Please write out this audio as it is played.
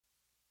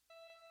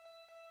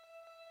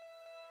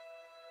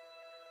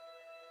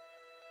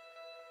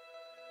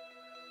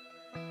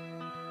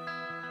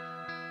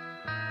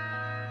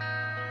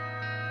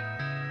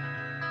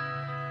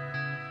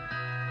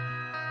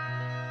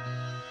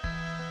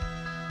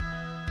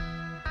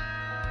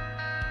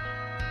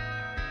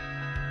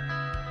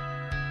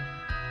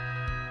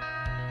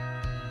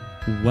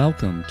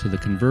Welcome to the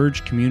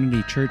Converge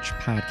Community Church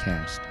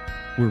podcast,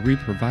 where we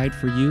provide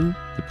for you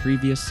the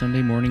previous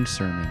Sunday morning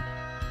sermon.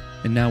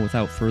 And now,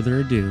 without further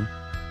ado,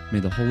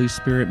 may the Holy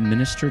Spirit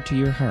minister to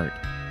your heart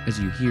as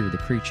you hear the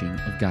preaching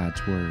of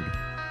God's Word.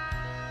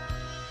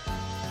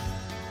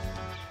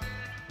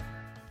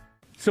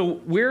 So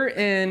we're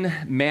in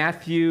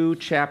Matthew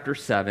chapter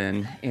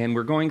 7, and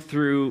we're going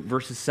through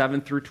verses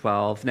 7 through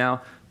 12.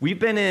 Now, we've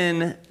been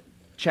in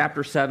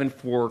chapter 7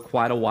 for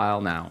quite a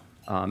while now.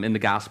 In the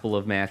Gospel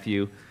of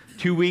Matthew.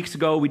 2 weeks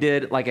ago, we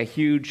did like a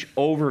huge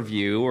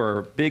overview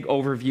or big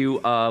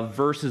overview of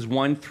verses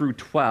 1 through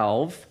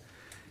 12.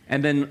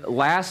 And then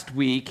last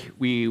week,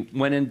 we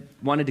wanted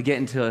to get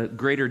into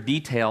greater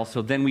detail,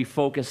 so then we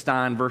focused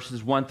on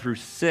verses 1 through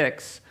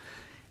 6.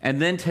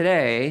 And then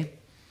today,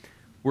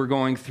 we're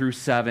going through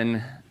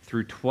 7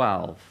 through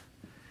 12.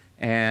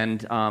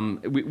 And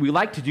we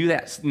like to do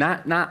that,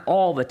 not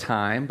all the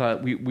time,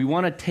 but we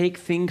want to take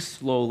things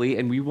slowly,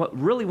 and we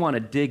really want to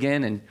dig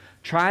in and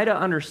try to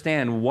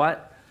understand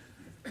what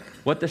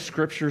the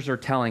Scriptures are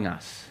telling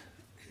us,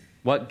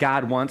 what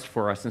God wants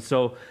for us. And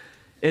so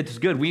it's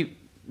good.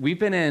 We've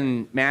been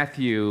in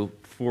Matthew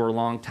for a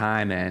long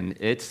time, and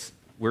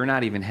we're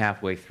not even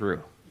halfway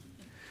through.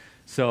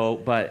 So,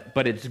 but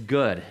it's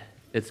good.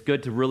 It's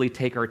good to really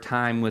take our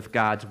time with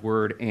God's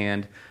Word,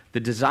 and the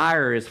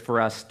desire is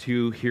for us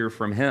to hear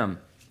from Him.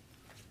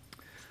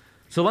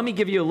 So let me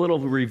give you a little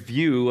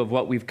review of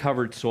what we've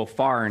covered so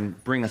far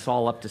and bring us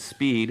all up to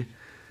speed.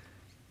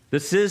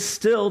 This is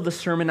still the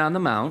Sermon on the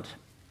Mount.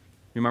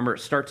 Remember, it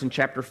starts in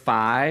chapter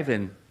 5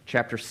 and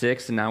chapter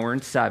 6, and now we're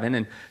in 7.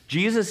 And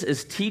Jesus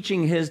is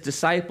teaching His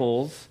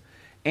disciples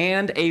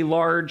and a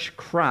large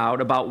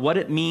crowd about what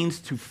it means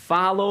to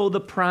follow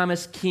the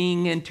promised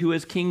King into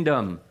His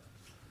kingdom.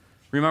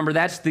 Remember,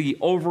 that's the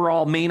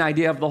overall main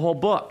idea of the whole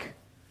book.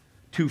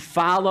 To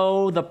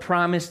follow the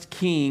promised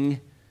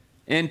King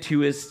into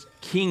His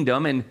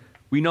kingdom. And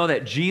we know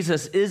that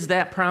Jesus is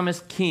that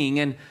promised King.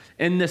 And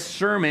in this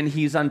sermon,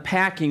 He's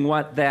unpacking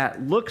what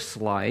that looks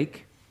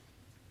like.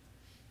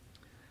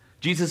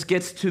 Jesus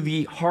gets to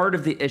the heart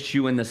of the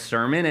issue in this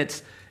sermon.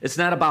 It's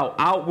not about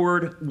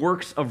outward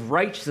works of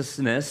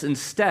righteousness.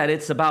 Instead,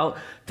 it's about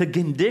the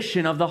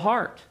condition of the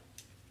heart.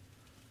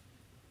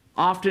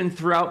 Often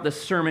throughout the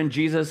sermon,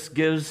 Jesus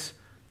gives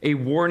a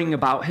warning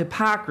about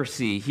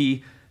hypocrisy.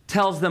 He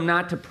tells them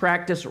not to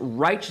practice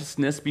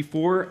righteousness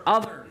before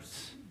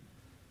others.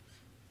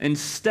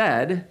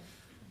 Instead,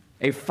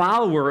 a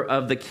follower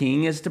of the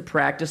King is to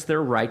practice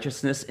their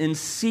righteousness in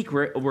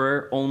secret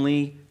where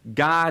only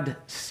God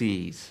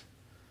sees.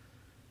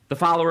 The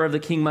follower of the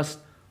King must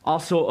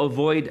also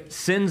avoid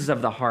sins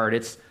of the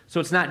heart. So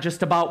it's not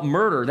just about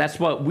murder. That's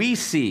what we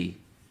see.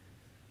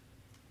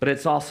 But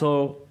it's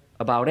also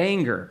about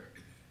anger.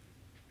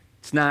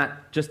 It's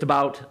not just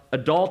about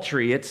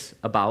adultery. It's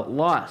about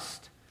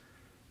lust.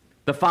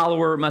 The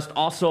follower must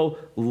also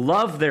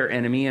love their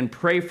enemy and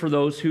pray for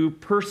those who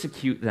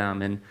persecute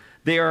them. And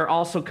they are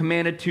also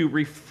commanded to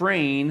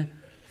refrain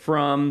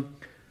from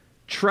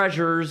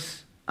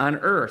treasures on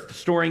earth,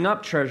 storing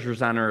up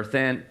treasures on earth,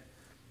 and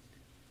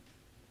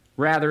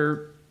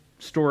rather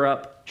store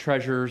up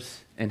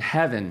treasures in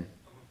heaven.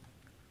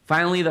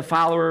 Finally, the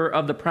follower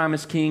of the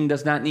promised King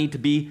does not need to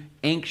be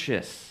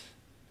anxious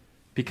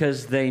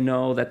because they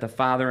know that the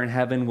Father in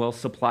heaven will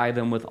supply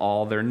them with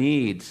all their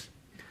needs.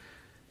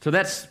 So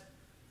that's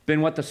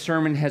been what the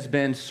sermon has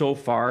been so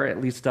far, at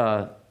least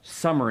a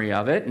summary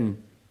of it.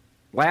 And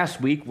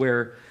last week,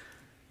 where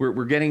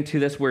we're getting to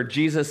this, where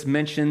Jesus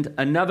mentioned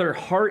another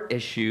heart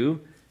issue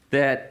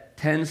that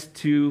tends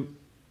to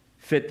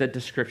fit the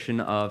description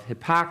of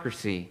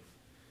hypocrisy,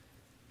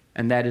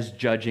 and that is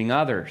judging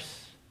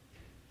others.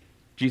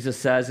 Jesus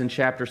says in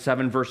chapter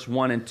 7, verse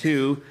 1 and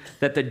 2,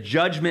 that the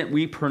judgment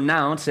we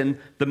pronounce and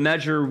the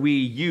measure we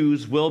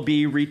use will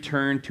be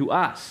returned to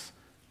us.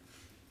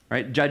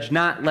 Right? Judge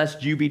not,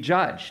 lest you be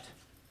judged.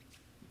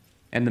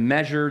 And the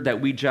measure that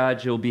we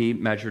judge will be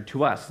measured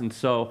to us. And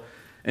so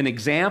an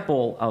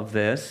example of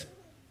this,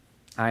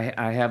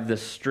 I have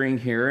this string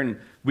here, and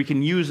we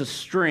can use a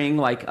string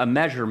like a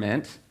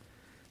measurement,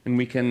 and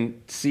we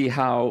can see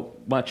how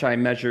much I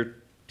measure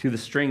to the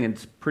string, and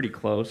it's pretty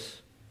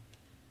close.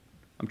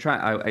 I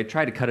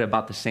try to cut it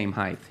about the same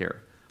height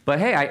here. But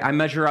hey, I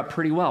measure up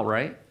pretty well,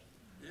 right?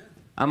 Yeah.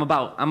 I'm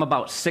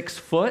about 6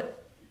 foot.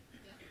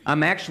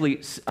 I'm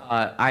actually,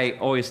 I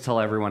always tell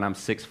everyone I'm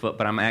 6 foot,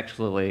 but I'm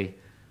actually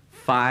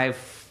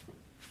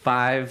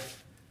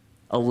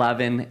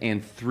 5'11"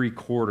 and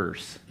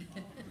 3/4,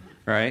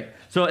 right?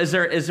 So is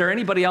there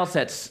anybody else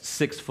that's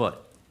 6 foot?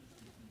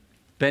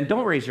 Ben,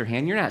 don't raise your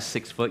hand. You're not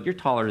 6 foot. You're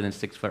taller than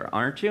 6 foot,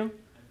 aren't you?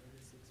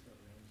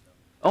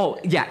 Oh,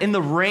 yeah, in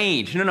the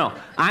range. No.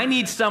 I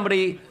need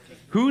somebody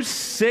who's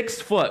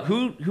 6 foot.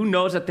 Who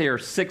knows that they are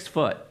 6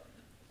 foot?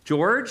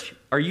 George,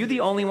 are you the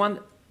only one?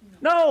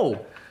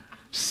 No.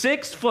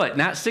 6 foot,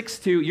 not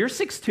 6'2". You're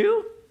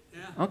 6'2"? Yeah.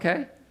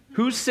 Okay.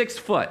 Who's 6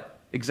 foot?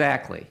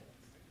 Exactly.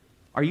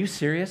 Are you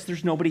serious?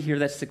 There's nobody here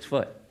that's 6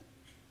 foot.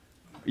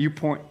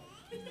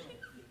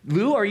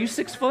 Lou, are you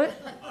 6 foot?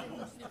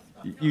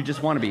 You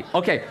just want to be.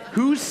 Okay,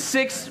 who's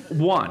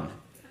 6'1"?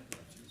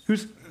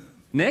 Who's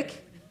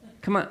Nick?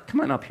 Come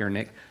on up here,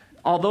 Nick.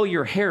 Although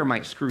your hair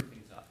might screw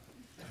things up.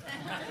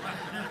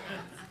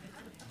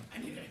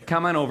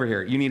 Come on over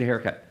here. You need a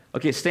haircut.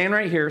 Okay, stand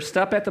right here.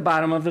 Step at the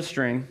bottom of the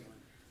string.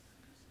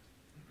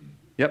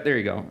 Yep, there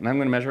you go. And I'm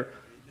going to measure.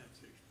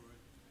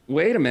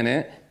 Wait a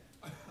minute.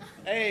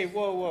 Hey,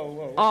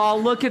 whoa. Oh,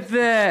 look at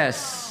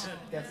this.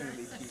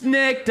 Definitely.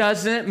 Nick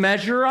doesn't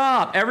measure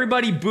up.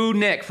 Everybody boo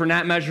Nick for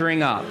not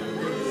measuring up.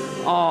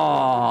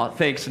 Oh,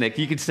 thanks, Nick.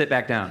 You can sit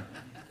back down.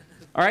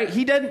 All right,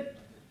 he didn't.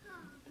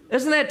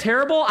 Isn't that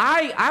terrible?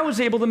 I was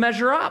able to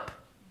measure up.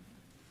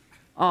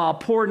 Oh,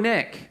 poor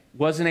Nick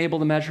wasn't able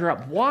to measure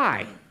up.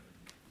 Why?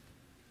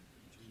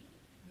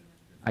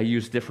 I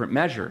used different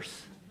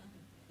measures,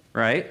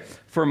 right?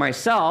 For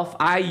myself,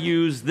 I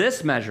use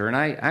this measure, and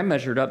I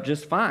measured up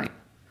just fine.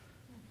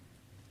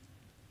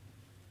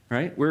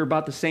 Right? We're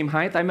about the same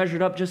height. I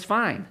measured up just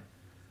fine.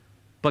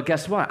 But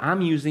guess what?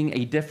 I'm using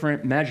a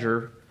different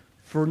measure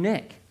for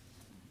Nick.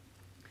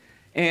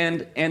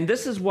 And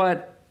this is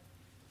what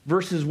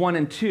verses 1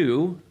 and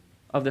 2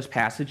 of this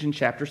passage in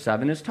chapter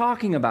 7 is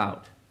talking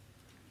about.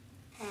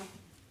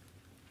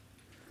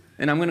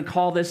 And I'm going to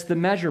call this the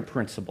measure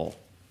principle.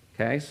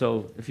 Okay?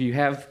 So if you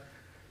have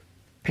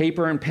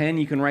paper and pen,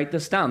 you can write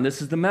this down.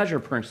 This is the measure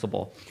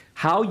principle.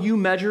 How you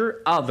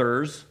measure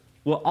others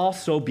will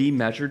also be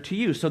measured to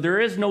you. So there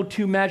is no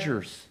two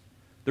measures.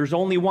 There's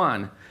only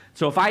one.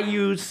 So if I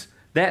use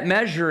that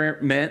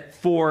measurement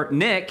for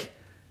Nick,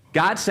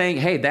 God's saying,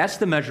 hey, that's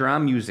the measure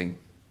I'm using.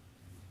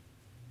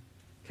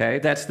 Okay,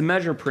 that's the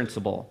measure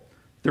principle.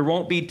 There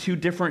won't be two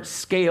different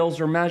scales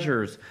or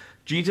measures.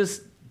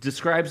 Jesus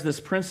describes this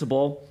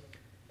principle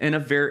in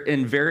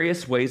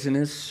various ways in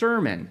his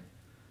sermon.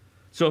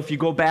 So if you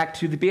go back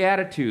to the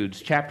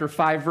Beatitudes, chapter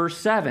 5, verse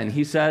 7,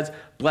 he says,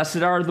 blessed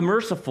are the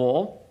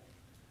merciful.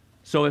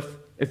 So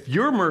if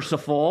you're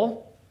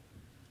merciful,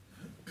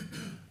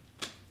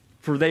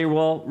 for they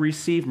will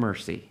receive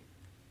mercy.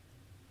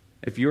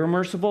 If you're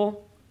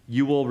merciful,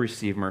 you will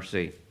receive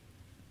mercy.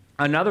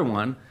 Another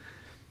one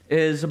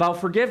is about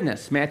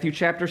forgiveness. Matthew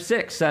chapter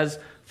 6 says,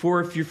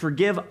 for if you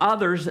forgive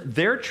others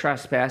their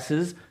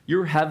trespasses,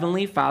 your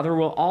heavenly Father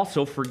will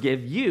also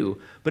forgive you.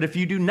 But if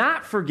you do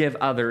not forgive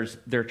others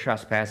their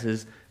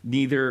trespasses,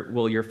 neither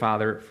will your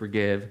Father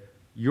forgive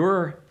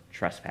your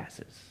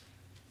trespasses.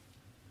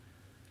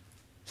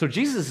 So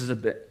Jesus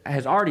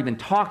has already been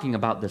talking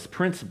about this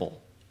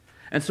principle.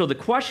 And so the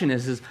question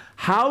is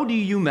how do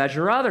you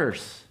measure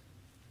others?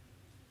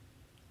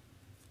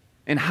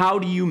 And how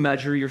do you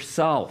measure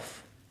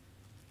yourself?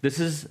 This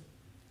is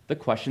the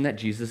question that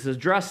Jesus is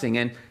addressing.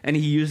 And he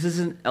uses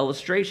an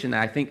illustration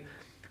that I think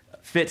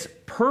fits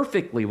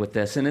perfectly with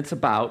this. And it's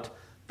about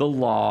the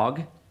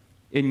log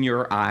in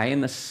your eye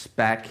and the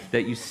speck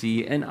that you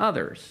see in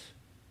others.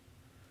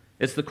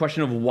 It's the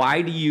question of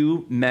why do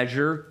you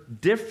measure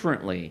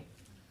differently?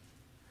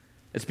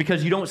 It's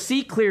because you don't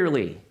see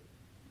clearly.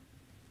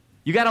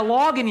 You got a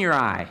log in your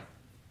eye.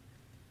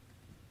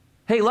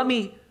 Hey, let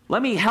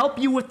me help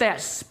you with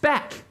that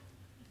speck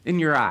in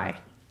your eye.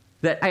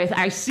 That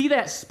I see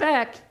that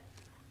speck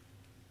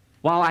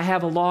while I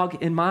have a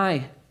log in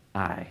my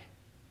eye.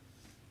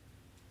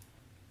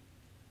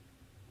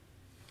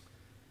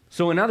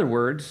 So in other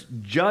words,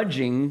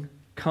 judging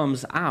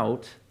comes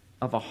out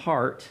of a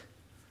heart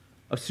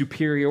of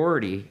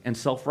superiority and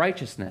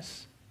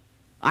self-righteousness.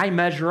 I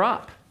measure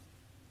up.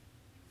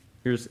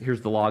 Here's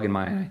the log in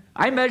my eye.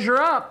 I measure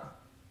up.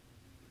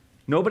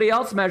 Nobody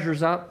else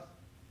measures up.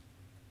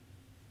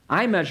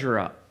 I measure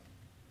up.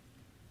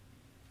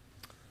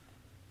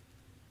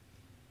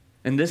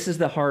 And this is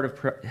the heart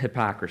of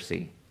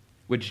hypocrisy,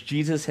 which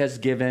Jesus has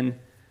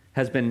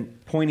been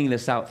pointing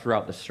this out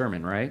throughout the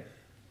sermon, right?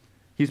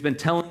 He's been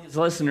telling his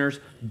listeners,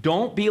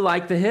 don't be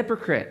like the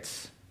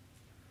hypocrites.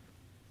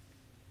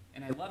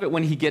 And I love it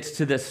when he gets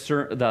to this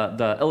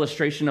the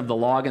illustration of the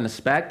log and the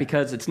speck,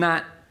 because it's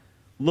not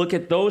look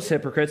at those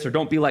hypocrites or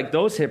don't be like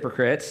those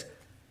hypocrites.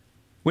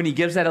 When he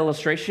gives that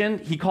illustration,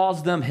 he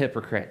calls them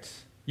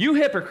hypocrites. You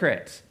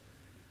hypocrites.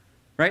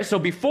 Right? So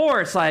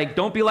before it's like,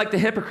 don't be like the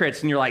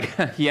hypocrites. And you're like,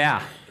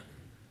 yeah.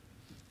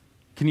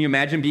 Can you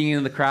imagine being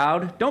in the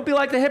crowd? Don't be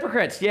like the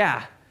hypocrites.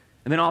 Yeah.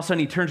 And then all of a sudden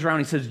he turns around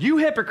and he says, you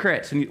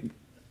hypocrites. And you,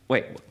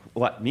 wait,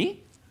 what,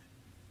 me?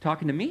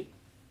 Talking to me?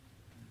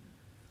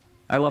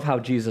 I love how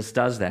Jesus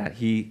does that.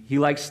 He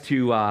likes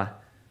to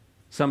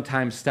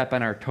sometimes step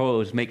on our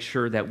toes, make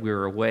sure that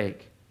we're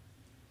awake.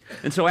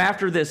 And so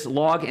after this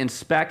log and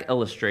speck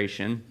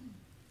illustration,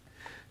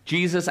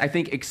 Jesus, I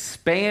think,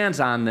 expands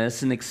on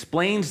this and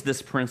explains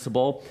this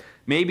principle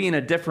maybe in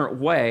a different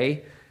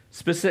way.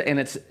 And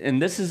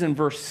this is in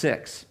verse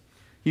 6.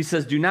 He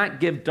says, do not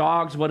give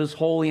dogs what is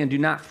holy, and do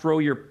not throw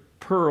your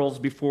pearls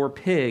before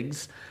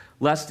pigs,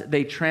 lest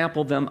they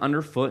trample them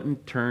underfoot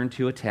and turn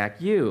to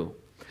attack you.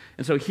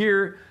 And so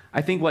here,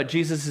 I think what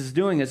Jesus is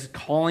doing is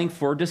calling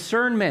for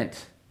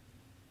discernment.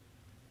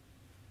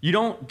 You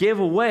don't give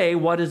away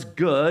what is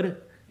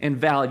good and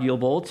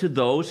valuable to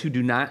those who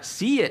do not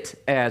see it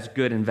as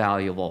good and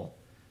valuable.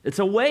 It's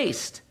a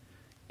waste.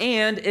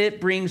 and it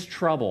brings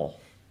trouble.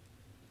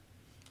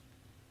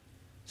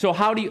 So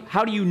how do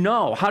you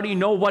know? How do you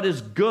know what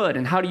is good,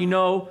 and how do you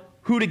know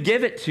who to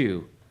give it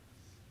to?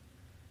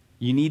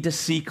 You need to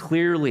see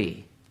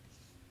clearly.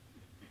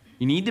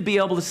 You need to be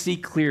able to see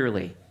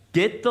clearly.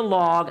 Get the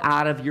log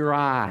out of your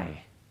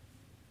eye.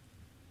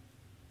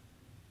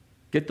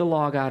 Get the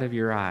log out of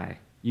your eye.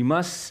 You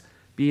must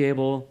be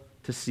able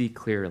to see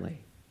clearly.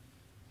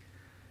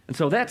 And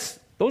so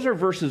those are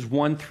verses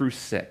 1 through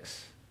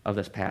 6 of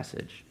this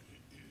passage.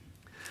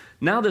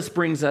 Now this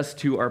brings us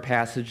to our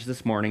passage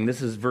this morning.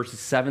 This is verses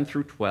 7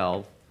 through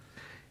 12.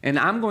 And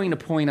I'm going to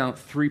point out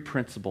 3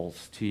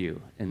 principles to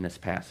you in this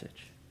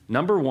passage.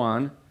 Number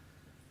 1,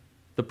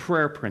 the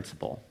prayer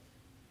principle.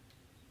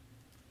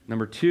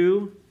 Number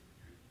 2,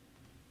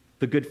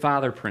 the good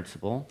father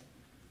principle.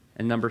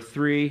 And number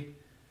 3,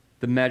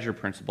 the measure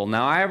principle.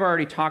 Now, I have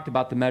already talked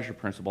about the measure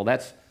principle.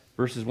 That's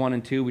verses 1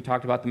 and 2. We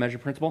talked about the measure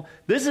principle.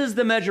 This is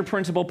the measure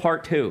principle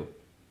part 2.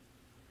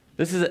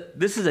 This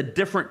is a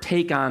different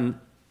take on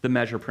the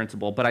measure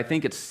principle, but I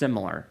think it's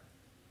similar.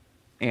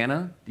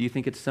 Anna, do you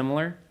think it's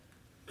similar?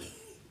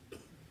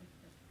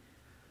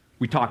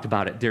 We talked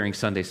about it during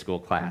Sunday school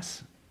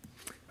class.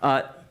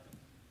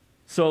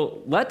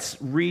 So let's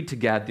read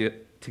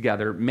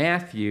together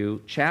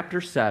Matthew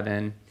chapter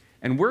 7,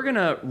 and we're going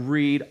to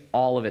read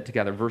all of it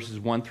together,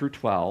 verses 1 through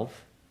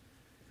 12,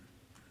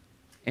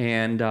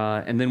 and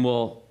then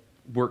we'll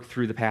work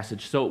through the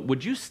passage. So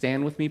would you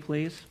stand with me,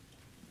 please?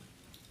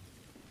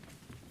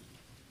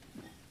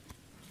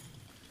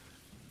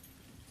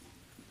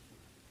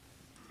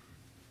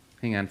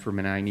 Hang on for a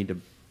minute. I need to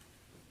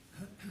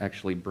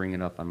actually bring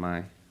it up on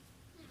my...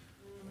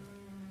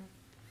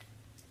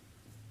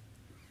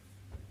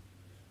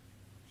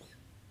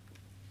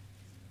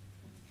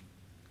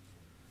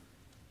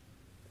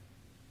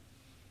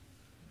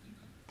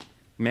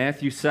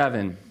 Matthew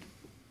 7,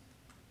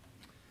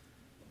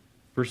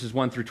 verses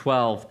 1 through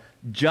 12.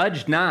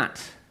 Judge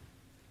not,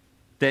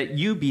 that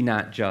you be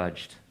not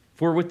judged.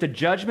 For with the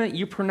judgment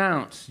you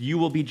pronounce, you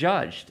will be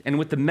judged, and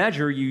with the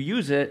measure you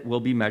use it will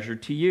be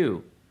measured to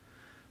you.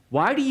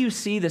 Why do you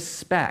see the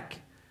speck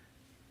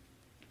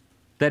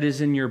that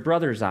is in your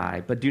brother's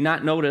eye, but do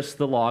not notice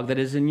the log that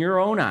is in your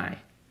own eye?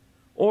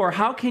 Or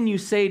how can you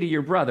say to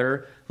your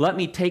brother, let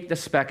me take the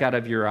speck out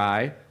of your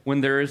eye, when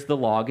there is the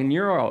log in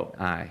your own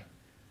eye?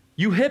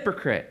 You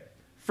hypocrite!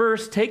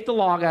 First take the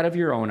log out of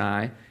your own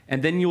eye,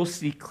 and then you will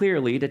see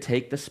clearly to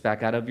take the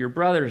speck out of your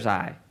brother's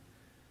eye.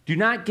 Do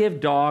not give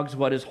dogs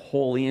what is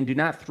holy, and do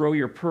not throw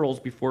your pearls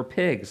before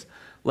pigs,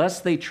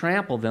 lest they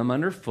trample them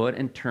underfoot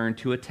and turn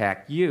to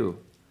attack you.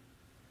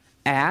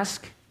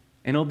 Ask,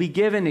 and it'll be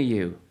given to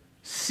you.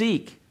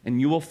 Seek,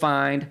 and you will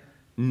find.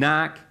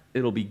 Knock,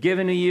 it'll be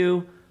given to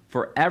you.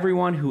 For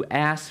everyone who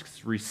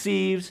asks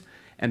receives,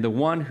 and the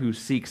one who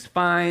seeks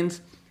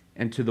finds,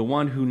 and to the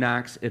one who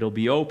knocks it'll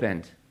be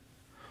opened.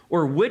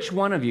 Or which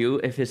one of you,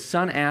 if his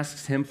son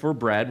asks him for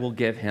bread, will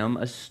give him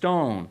a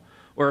stone?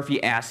 Or if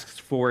he asks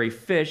for a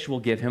fish, will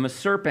give him a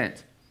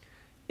serpent?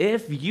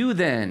 If you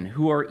then,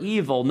 who are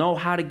evil, know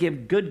how to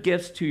give good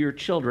gifts to your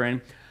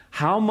children,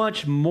 how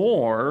much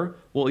more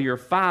will your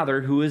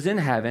Father who is in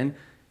heaven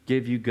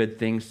give you good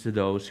things to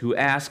those who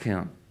ask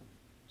him?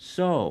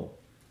 So,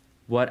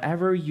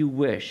 whatever you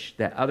wish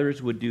that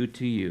others would do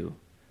to you,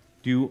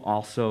 do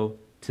also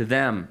to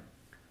them.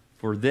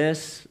 For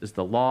this is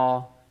the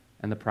law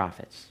and the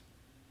prophets.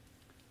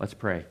 Let's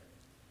pray.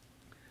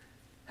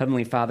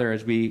 Heavenly Father,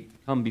 as we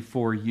come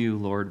before you,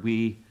 Lord,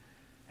 we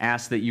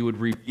ask that you would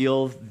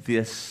reveal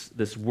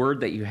this word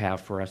that you have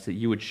for us, that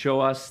you would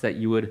show us, that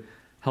you would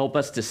help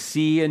us to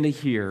see and to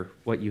hear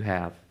what you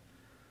have.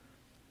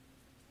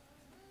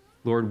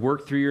 Lord,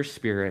 work through your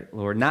Spirit,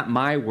 Lord, not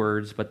my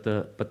words, but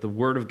the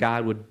word of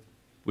God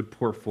would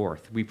pour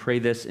forth. We pray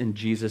this in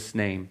Jesus'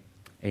 name.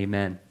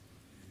 Amen.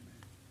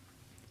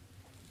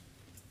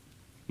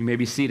 You may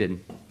be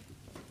seated.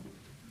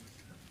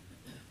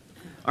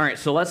 All right,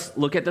 so let's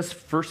look at this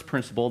first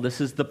principle. This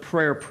is the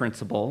prayer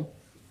principle.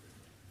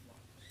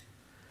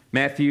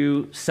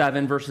 Matthew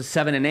 7, verses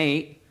 7 and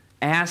 8.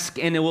 Ask,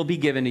 and it will be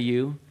given to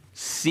you.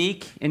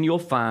 Seek, and you'll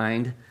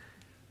find.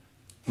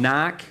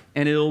 Knock,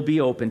 and it will be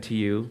open to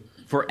you.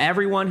 For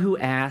everyone who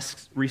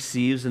asks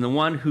receives, and the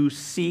one who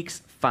seeks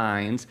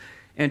finds,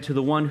 and to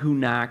the one who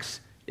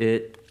knocks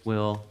it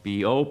will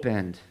be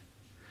opened.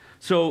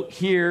 So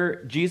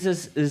here,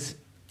 Jesus is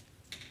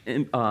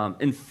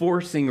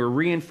enforcing or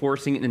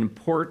reinforcing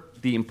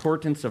the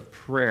importance of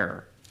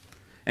prayer.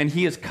 And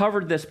he has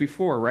covered this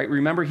before, right?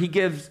 Remember, he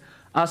gives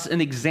us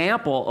an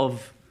example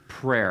of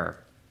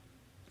prayer.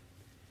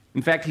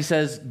 In fact, he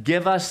says,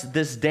 give us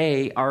this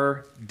day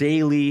our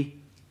daily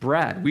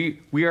bread.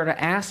 We are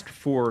to ask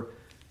for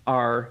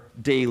our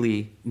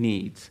daily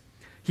needs.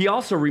 He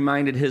also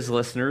reminded his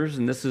listeners,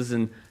 and this is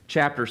in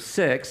chapter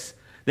 6,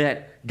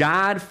 that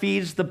God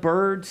feeds the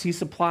birds. He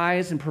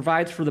supplies and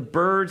provides for the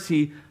birds.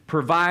 He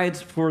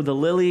provides for the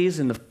lilies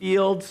in the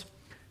fields.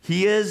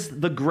 He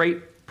is the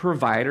great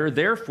provider.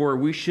 Therefore,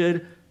 we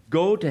should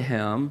go to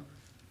him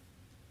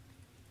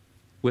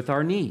with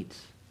our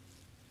needs.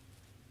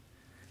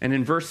 And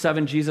in verse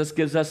 7, Jesus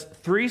gives us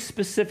 3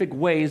 specific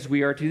ways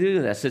we are to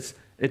do this.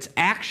 It's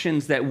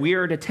actions that we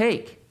are to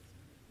take.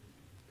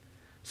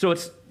 So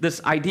it's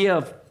this idea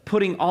of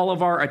putting all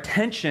of our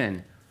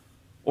attention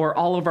or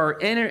all of our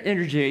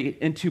energy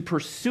into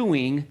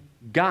pursuing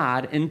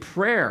God in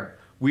prayer.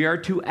 We are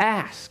to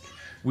ask.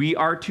 We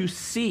are to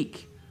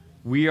seek.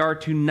 We are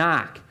to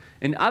knock.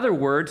 In other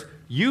words,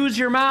 use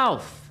your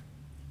mouth.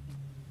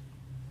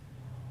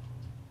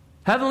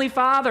 Heavenly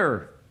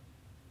Father,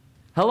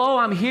 hello,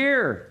 I'm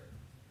here.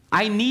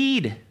 I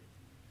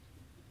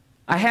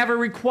have a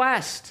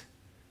request.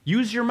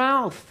 Use your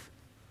mouth.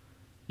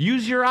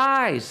 Use your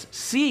eyes.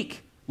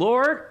 Seek.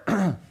 Lord,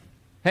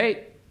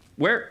 hey,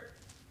 where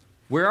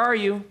are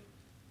you?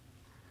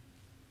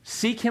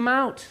 Seek him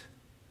out.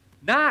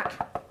 Knock.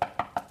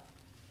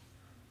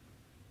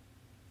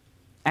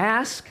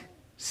 Ask,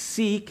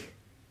 seek,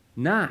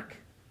 knock.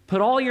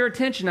 Put all your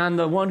attention on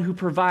the one who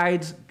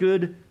provides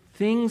good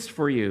things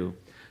for you.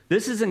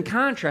 This is in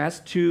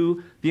contrast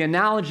to the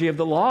analogy of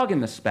the log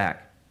and the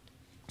speck.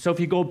 So if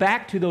you go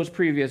back to those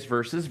previous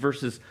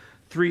verses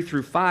 3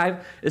 through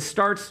 5, it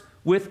starts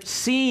with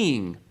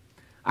seeing.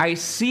 I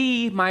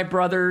see my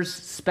brother's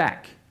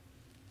speck.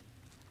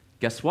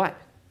 Guess what?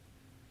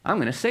 I'm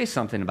going to say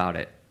something about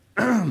it.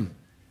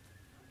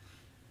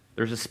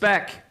 There's a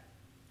speck.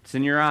 It's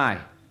in your eye.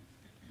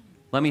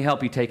 Let me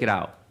help you take it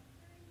out.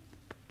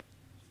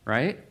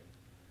 Right?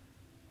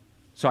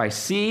 So I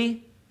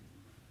see,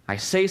 I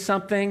say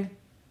something,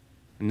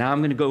 and now I'm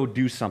going to go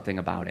do something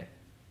about it.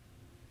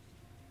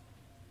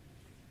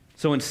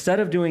 So instead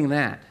of doing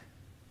that,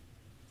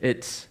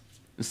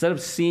 instead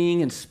of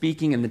seeing and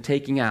speaking and the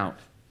taking out,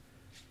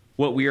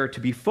 what we are to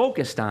be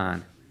focused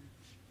on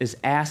is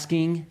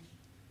asking,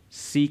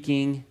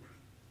 seeking,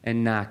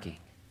 and knocking.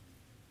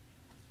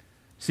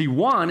 See,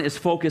 one is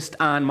focused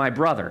on my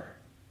brother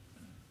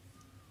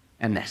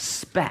and the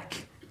speck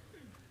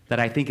that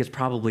I think is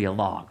probably a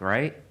log,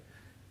 right?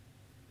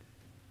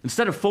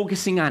 Instead of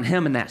focusing on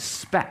him and that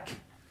speck,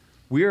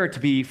 we are to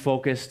be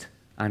focused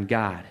on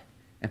God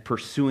and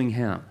pursuing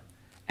him.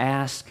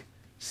 Ask,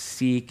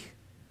 seek,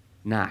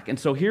 knock. And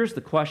so here's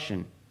the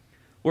question.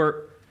 I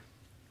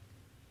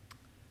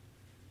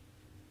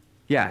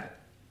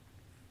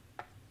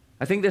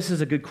think this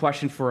is a good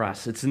question for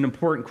us. It's an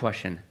important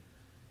question.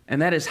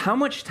 And that is, how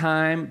much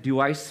time do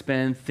I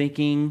spend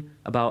thinking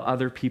about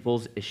other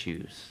people's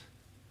issues?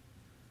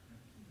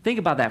 Think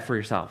about that for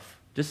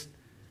yourself. Just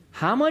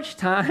how much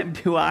time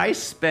do I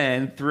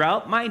spend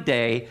throughout my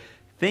day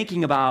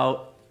thinking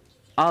about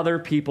other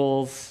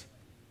people's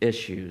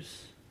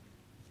issues?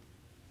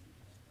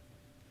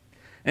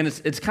 And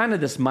it's kind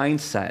of this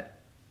mindset.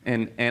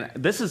 And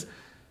this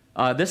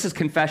is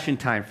confession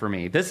time for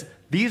me.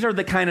 These are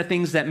the kind of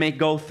things that may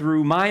go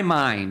through my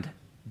mind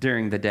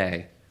during the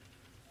day.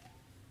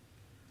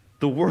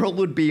 The world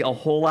would be a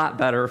whole lot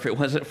better if it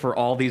wasn't for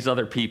all these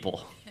other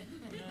people.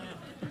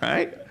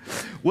 Right?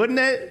 Wouldn't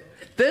it?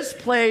 This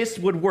place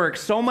would work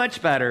so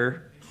much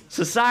better.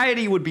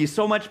 Society would be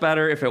so much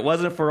better if it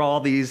wasn't for all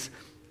these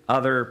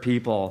other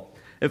people.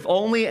 If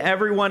only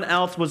everyone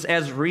else was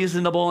as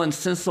reasonable and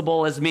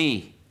sensible as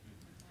me.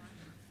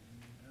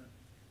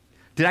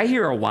 Did I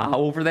hear a wow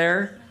over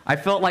there? I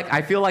feel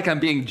like I'm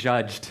being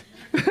judged.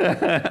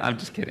 I'm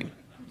just kidding.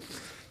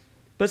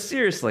 But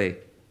seriously,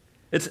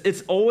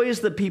 it's always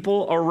the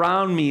people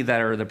around me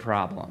that are the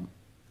problem.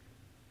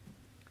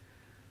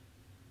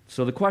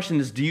 So the question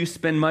is, do you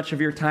spend much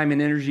of your time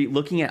and energy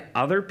looking at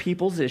other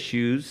people's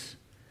issues?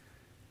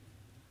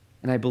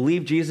 And I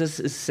believe Jesus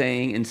is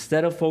saying,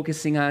 instead of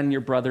focusing on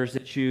your brother's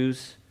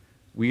issues,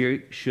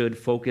 we should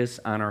focus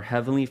on our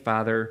Heavenly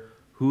Father,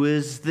 who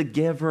is the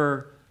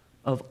giver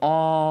of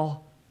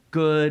all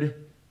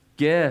good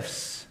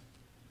gifts.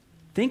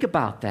 Think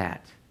about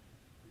that.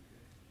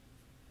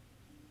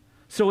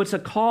 So it's a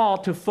call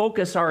to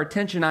focus our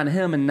attention on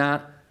him and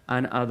not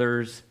on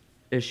others'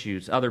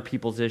 issues, other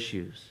people's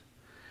issues.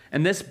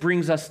 And this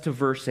brings us to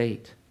verse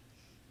 8,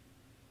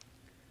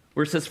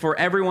 where it says, "For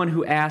everyone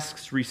who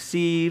asks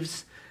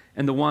receives,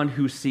 and the one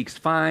who seeks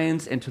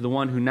finds, and to the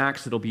one who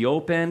knocks it'll be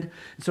opened."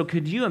 So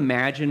could you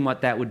imagine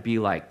what that would be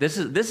like? This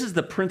is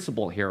the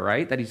principle here,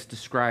 right, that he's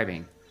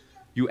describing.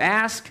 You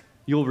ask,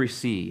 you'll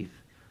receive.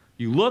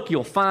 You look,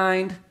 you'll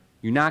find.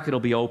 You knock, it'll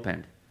be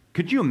opened.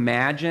 Could you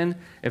imagine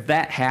if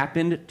that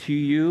happened to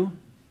you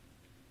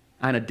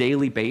on a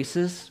daily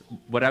basis?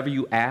 Whatever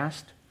you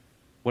asked,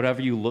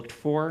 whatever you looked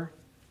for,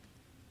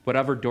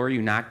 whatever door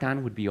you knocked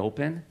on would be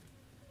open?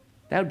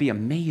 That would be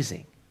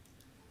amazing.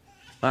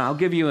 I'll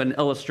give you an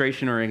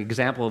illustration or an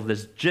example of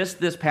this. Just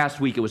this past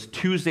week, it was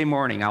Tuesday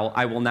morning.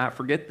 I will not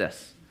forget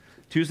this.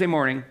 Tuesday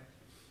morning,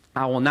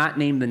 I will not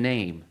name the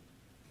name,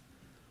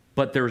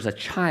 but there was a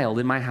child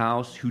in my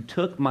house who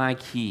took my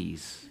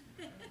keys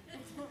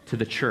to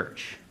the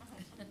church.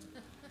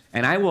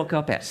 And I woke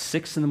up at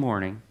 6 in the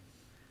morning,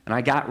 and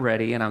I got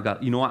ready, and I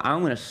got, you know what, I'm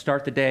going to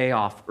start the day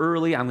off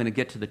early. I'm going to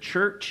get to the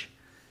church.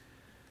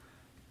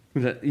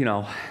 You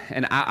know,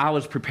 and I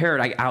was prepared.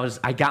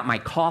 I got my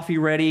coffee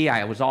ready.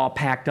 I was all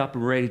packed up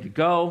and ready to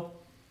go.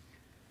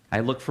 I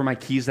look for my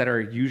keys that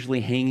are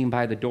usually hanging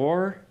by the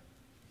door,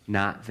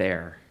 not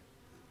there.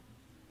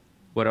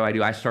 What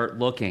do? I start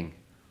looking.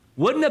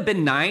 Wouldn't it have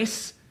been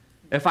nice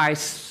if I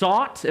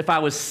sought, if I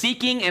was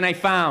seeking and I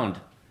found?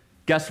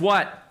 Guess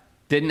what?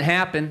 Didn't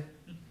happen.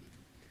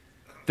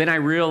 Then I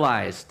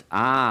realized,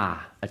 a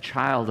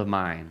child of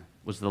mine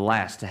was the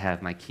last to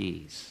have my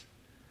keys.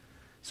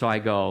 So I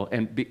go,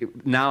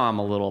 and now I'm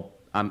a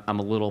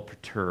little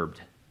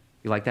perturbed.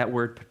 You like that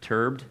word,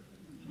 perturbed?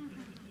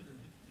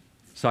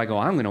 So I go,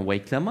 I'm going to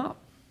wake them up.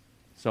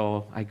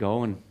 So I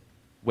go and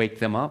wake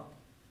them up.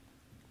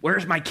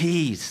 Where's my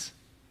keys?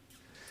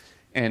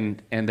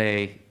 And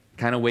they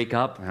kind of wake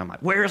up, and I'm like,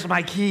 where's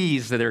my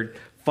keys? So they're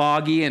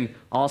foggy, and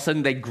all of a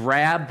sudden they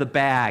grab the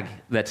bag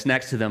that's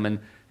next to them,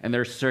 and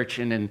they're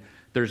searching, and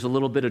there's a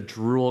little bit of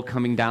drool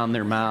coming down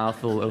their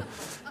mouth.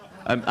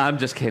 I'm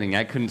just kidding.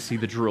 I couldn't see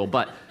the drool,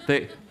 but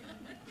they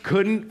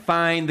couldn't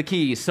find the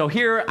keys. So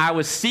here I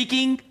was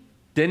seeking,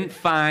 didn't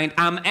find.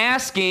 I'm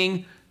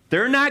asking.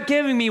 They're not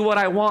giving me what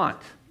I want.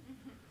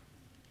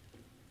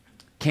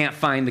 Can't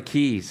find the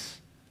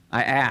keys.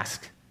 I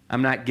ask.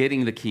 I'm not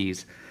getting the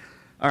keys.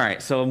 All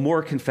right, so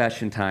more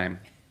confession time.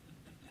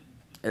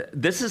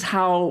 This is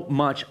how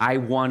much I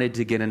wanted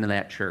to get into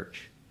that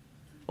church.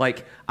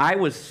 Like, I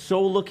was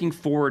so looking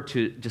forward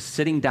to just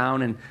sitting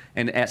down,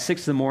 and at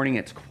 6 in the morning,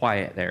 it's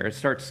quiet there. It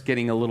starts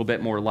getting a little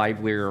bit more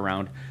livelier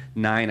around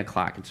 9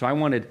 o'clock. And so I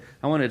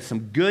wanted some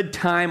good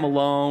time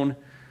alone.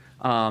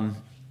 And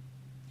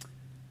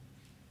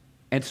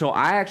so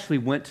I actually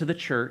went to the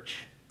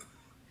church,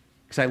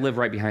 because I live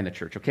right behind the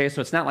church, okay?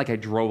 So it's not like I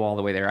drove all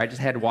the way there. I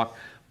just had to walk.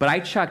 But I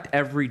checked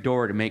every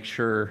door to make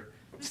sure,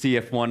 see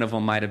if one of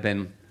them might have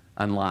been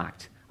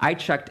unlocked. I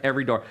checked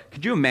every door.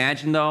 Could you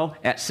imagine, though,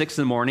 at 6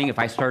 in the morning if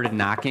I started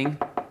knocking?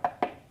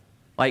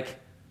 Like,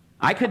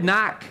 I could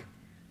knock.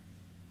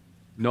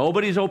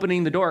 Nobody's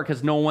opening the door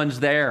because no one's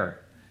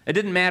there. It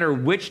didn't matter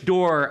which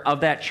door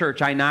of that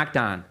church I knocked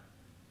on.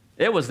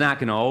 It was not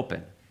going to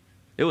open.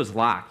 It was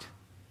locked.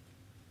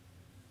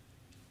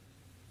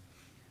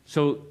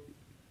 So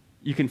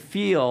you can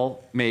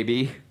feel,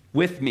 maybe,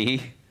 with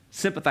me,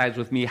 sympathize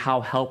with me,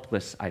 how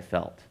helpless I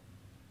felt.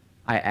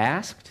 I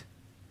asked,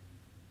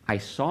 I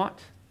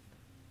sought,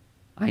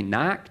 I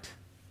knocked,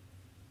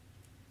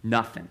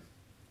 nothing.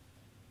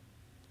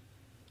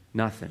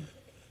 Nothing.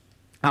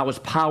 I was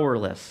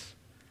powerless.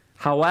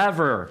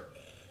 However,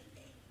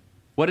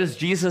 what is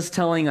Jesus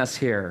telling us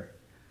here?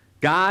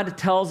 God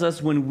tells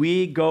us when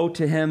we go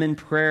to him in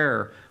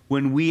prayer,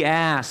 when we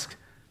ask,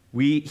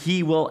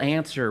 he will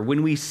answer.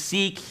 When we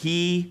seek,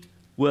 we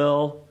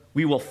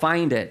will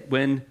find it.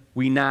 When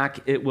we knock,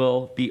 it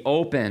will be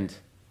opened.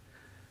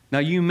 Now,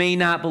 you may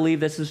not believe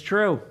this is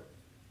true.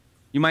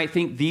 You might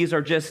think these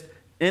are just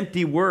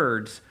empty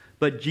words,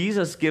 but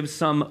Jesus gives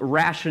some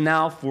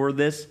rationale for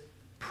this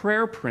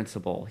prayer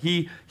principle.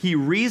 He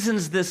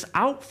reasons this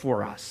out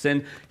for us,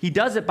 and he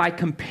does it by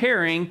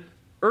comparing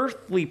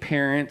earthly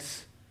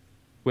parents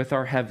with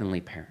our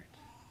heavenly parent.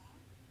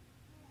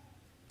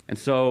 And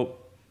so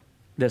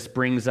this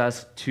brings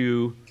us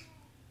to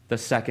the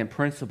second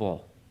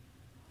principle,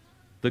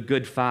 the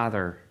good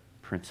father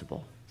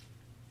principle.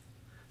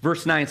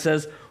 Verse 9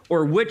 says,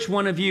 or which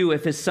one of you,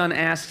 if his son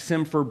asks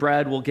him for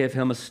bread, will give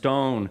him a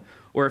stone?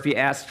 Or if he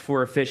asks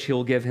for a fish,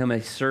 he'll give him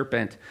a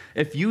serpent.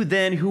 If you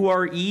then, who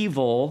are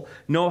evil,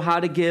 know how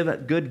to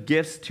give good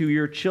gifts to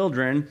your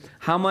children,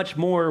 how much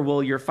more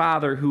will your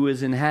Father who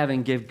is in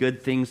heaven give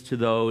good things to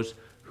those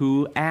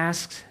who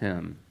ask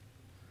him?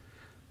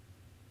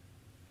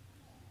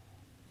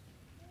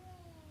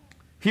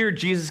 Here,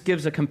 Jesus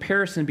gives a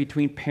comparison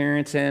between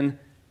parents and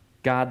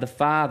God the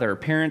Father.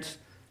 Parents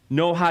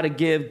know how to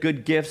give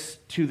good gifts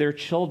to their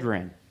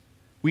children.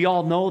 We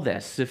all know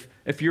this.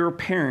 If you're a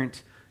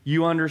parent,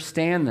 you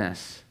understand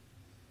this.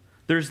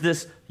 There's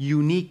this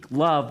unique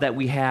love that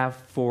we have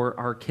for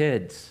our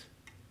kids.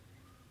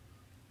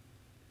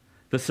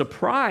 The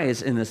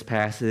surprise in this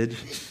passage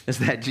is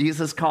that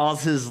Jesus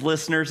calls his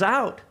listeners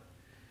out.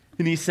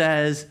 And he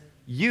says,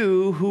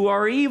 you who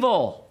are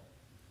evil.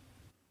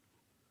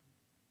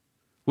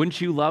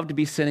 Wouldn't you love to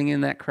be sitting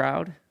in that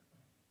crowd?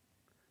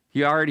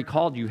 He already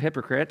called you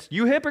hypocrites.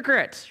 You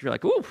hypocrites. You're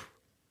like, ooh,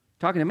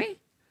 talking to me?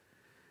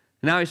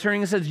 Now he's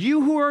turning and says,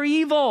 you who are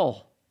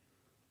evil.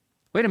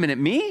 Wait a minute,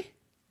 me?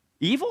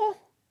 Evil?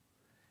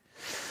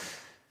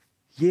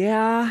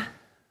 Yeah.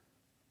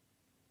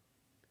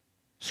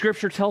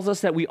 Scripture tells us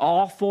that we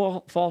all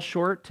fall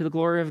short to the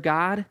glory of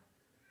God,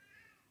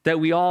 that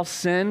we all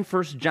sin.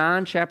 1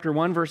 John chapter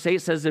 1, verse 8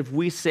 says, if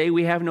we say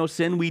we have no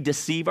sin, we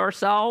deceive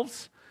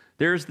ourselves.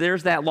 There's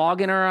that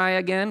log in our eye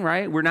again,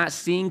 right? We're not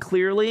seeing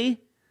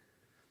clearly.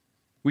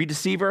 We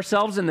deceive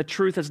ourselves and the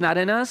truth is not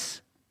in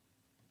us.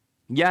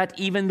 Yet,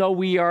 even though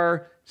we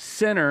are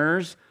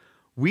sinners,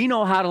 we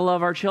know how to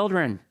love our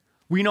children.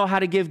 We know how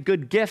to give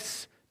good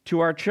gifts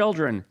to our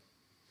children.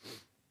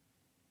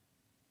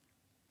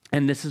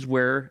 And this is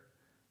where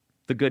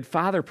the good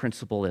father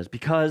principle is,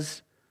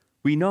 because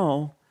we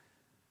know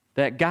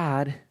that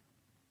God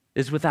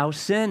is without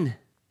sin.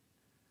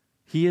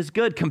 He is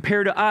good.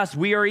 Compared to us,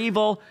 we are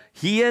evil.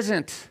 He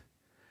isn't.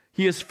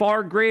 He is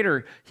far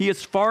greater. He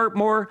is far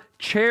more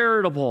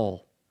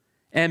charitable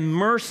and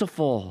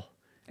merciful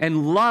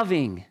and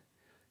loving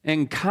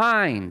and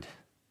kind.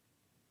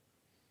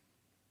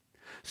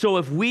 So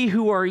if we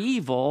who are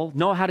evil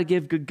know how to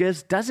give good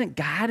gifts, doesn't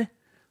God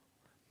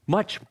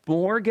much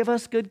more give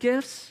us good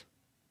gifts?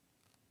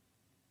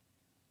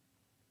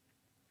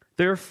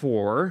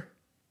 Therefore,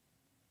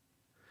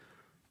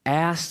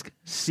 ask,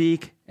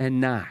 seek, and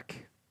knock.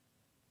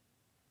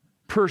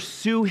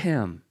 Pursue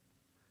him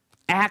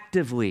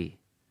actively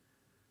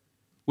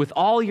with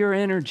all your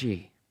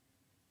energy.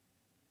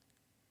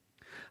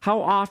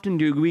 How often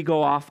do we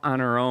go off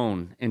on our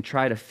own and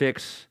try to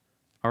fix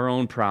our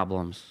own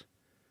problems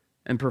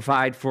and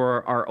provide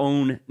for our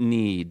own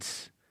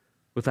needs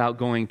without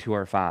going to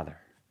our Father?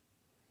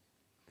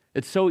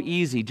 It's so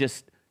easy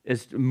just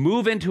is to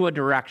move into a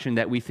direction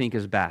that we think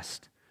is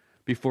best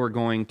before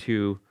going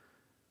to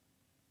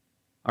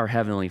our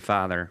Heavenly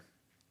Father.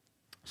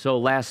 So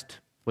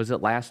was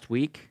it last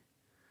week?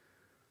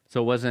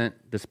 So it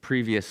wasn't this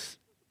previous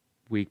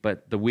week,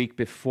 but the week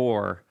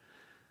before,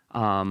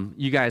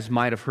 you guys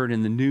might have heard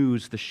in the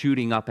news the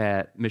shooting up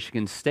at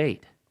Michigan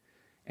State.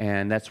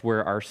 And that's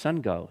where our son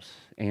goes.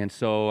 And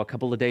so a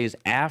couple of days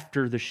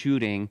after the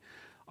shooting,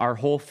 our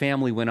whole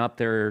family went up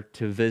there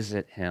to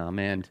visit him.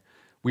 And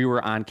we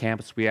were on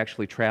campus. We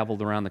actually traveled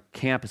around the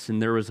campus,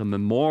 and there was a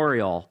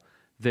memorial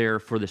there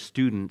for the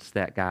students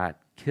that got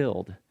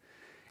killed.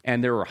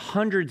 And there were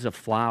hundreds of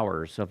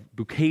flowers, of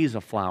bouquets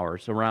of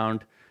flowers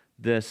around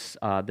this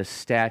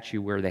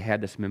statue where they had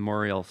this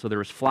memorial. So there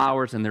was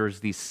flowers, and there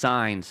was these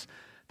signs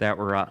that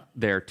were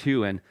there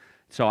too. And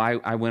so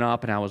I went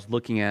up and I was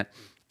looking at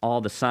all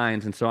the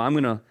signs. And so I'm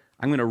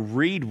gonna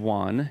read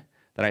one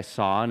that I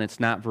saw, and it's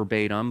not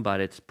verbatim,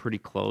 but it's pretty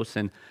close.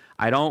 And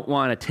I don't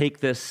want to take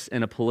this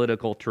in a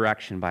political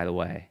direction, by the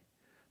way,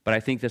 but I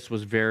think this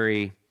was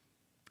very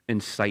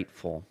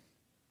insightful.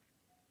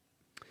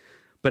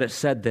 But it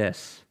said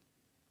this: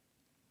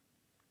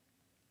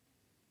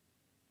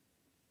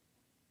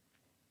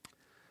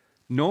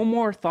 no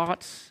more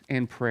thoughts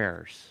and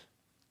prayers.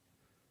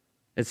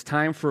 It's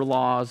time for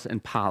laws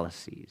and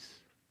policies.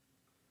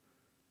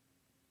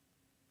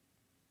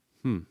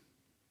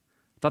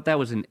 Thought that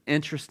was an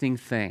interesting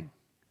thing.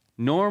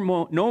 No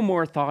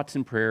more thoughts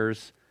and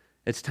prayers.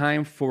 It's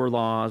time for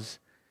laws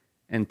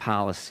and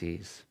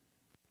policies.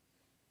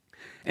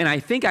 And I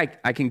think I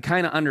can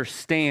kind of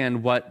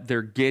understand what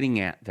they're getting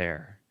at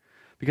there.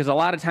 Because a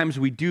lot of times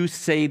we do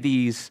say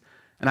these,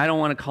 and I don't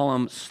want to call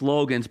them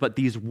slogans, but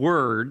these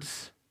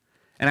words.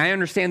 And I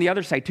understand the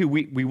other side too.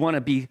 We want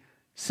to be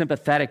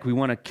sympathetic. We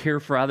want to care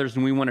for others,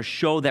 and we want to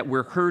show that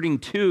we're hurting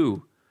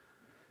too,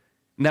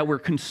 and that we're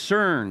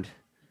concerned,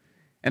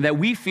 and that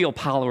we feel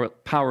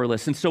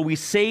powerless. And so we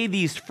say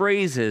these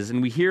phrases,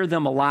 and we hear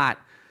them a lot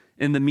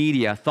in the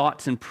media,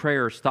 thoughts and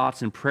prayers,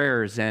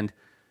 and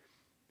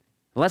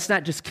let's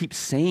not just keep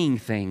saying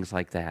things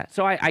like that.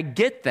 So I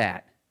get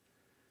that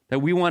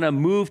we want to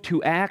move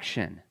to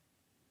action.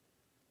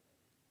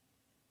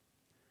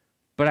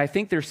 But I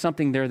think there's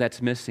something there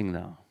that's missing,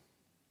 though.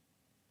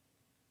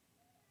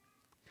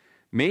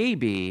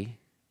 Maybe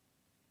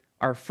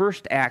our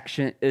first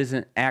action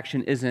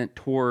isn't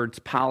towards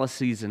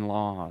policies and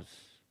laws.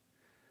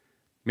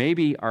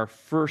 Maybe our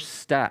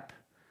first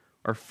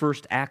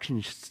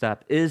action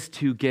step is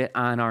to get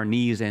on our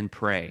knees and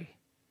pray.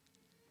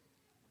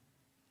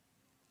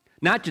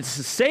 Not just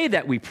to say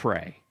that we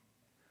pray,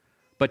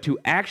 but to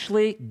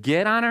actually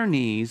get on our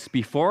knees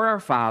before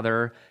our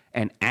Father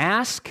and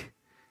ask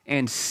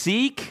and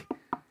seek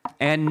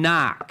and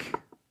knock.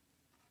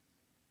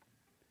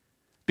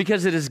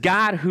 Because it is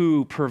God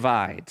who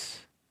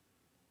provides.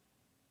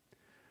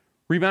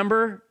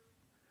 Remember,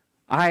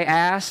 I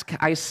ask,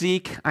 I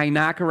seek, I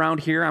knock around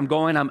here. I'm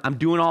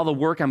doing all the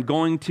work. I'm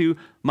going to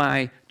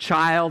my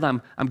child.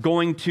 I'm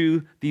going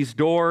to these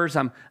doors.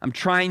 I'm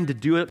trying to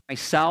do it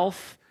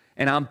myself,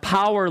 and I'm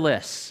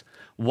powerless.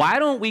 Why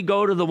don't we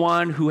go to the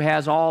one who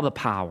has all the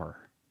power?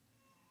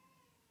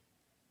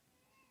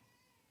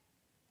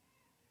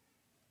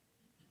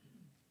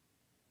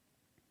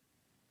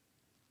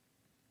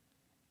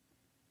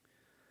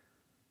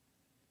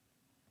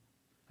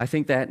 I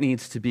think that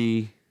needs to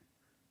be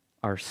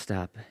our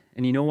step.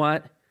 And you know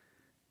what?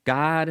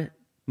 God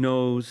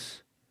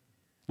knows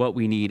what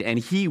we need, and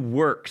He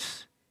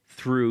works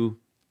through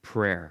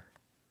prayer.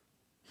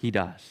 He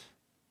does.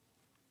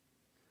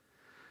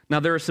 Now,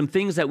 there are some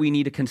things that we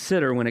need to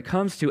consider when it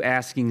comes to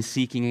asking,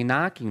 seeking, and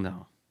knocking,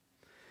 though.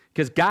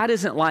 Because God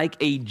isn't like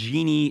a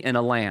genie in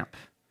a lamp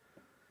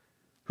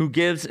who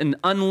gives an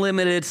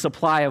unlimited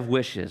supply of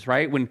wishes,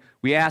 right? When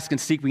we ask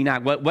and seek, we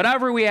knock.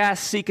 Whatever we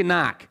ask, seek, and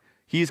knock,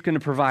 He's going to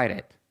provide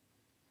it.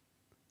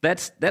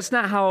 That's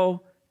not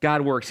how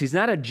God works. He's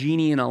not a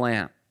genie in a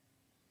lamp.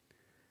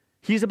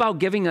 He's about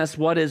giving us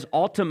what is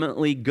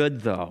ultimately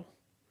good, though.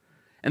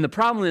 And the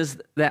problem is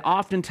that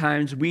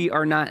oftentimes we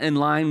are not in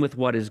line with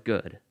what is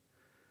good.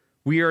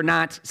 We are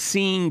not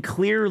seeing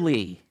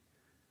clearly.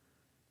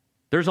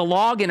 There's a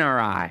log in our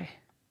eye,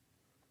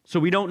 so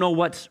we don't know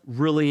what's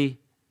really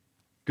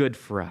good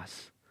for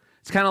us.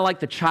 It's kind of like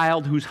the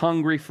child who's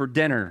hungry for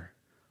dinner.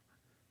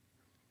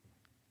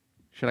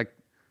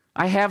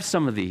 I have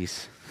some of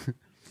these.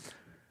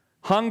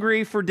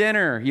 Hungry for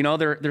dinner. You know,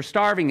 they're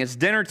starving. It's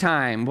dinner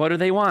time. What do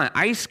they want?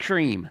 Ice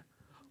cream.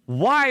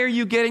 Why are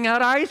you getting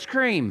out ice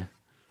cream?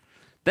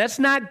 That's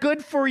not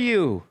good for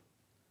you.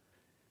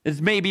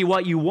 It's maybe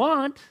what you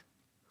want,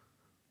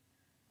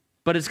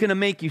 but it's going to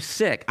make you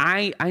sick.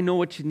 I know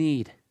what you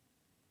need.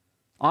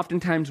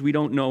 Oftentimes, we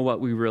don't know what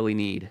we really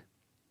need.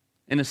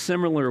 In a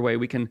similar way,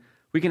 we can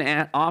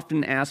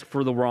often ask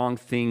for the wrong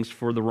things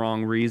for the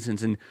wrong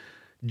reasons. And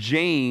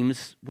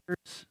James,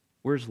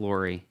 where's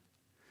Lori?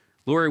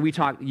 Lori,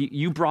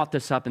 you brought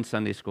this up in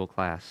Sunday school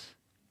class.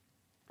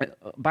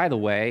 By the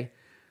way,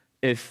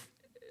 here's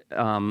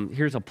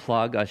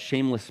a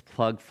shameless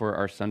plug for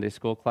our Sunday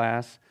school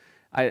class.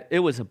 It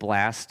was a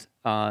blast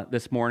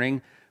this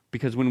morning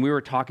because when we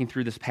were talking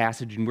through this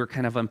passage and we were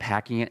kind of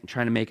unpacking it and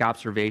trying to make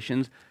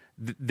observations,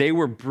 they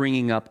were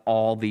bringing up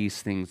all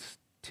these things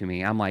to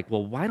me. I'm like,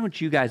 well, why don't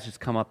you guys just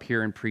come up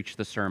here and preach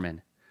the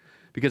sermon?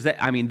 Because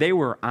they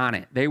were on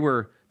it. They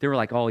were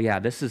like, oh yeah,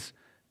 this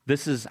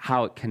is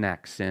how it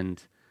connects,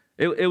 and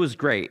it was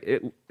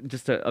great.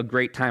 Just a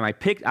great time.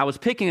 I was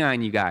picking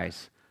on you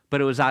guys,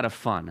 but it was out of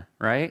fun,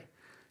 right?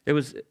 It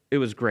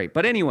was great.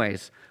 But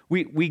anyways,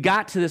 we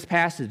got to this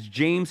passage,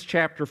 James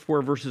chapter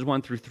 4, verses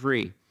 1 through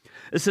 3.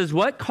 It says,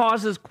 what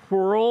causes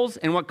quarrels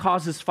and what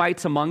causes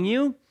fights among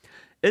you?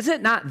 Is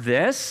it not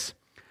this,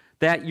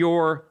 that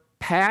your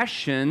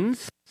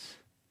passions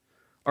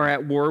are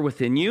at war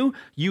within you?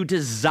 You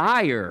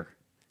desire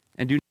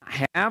and do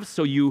not have,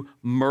 so you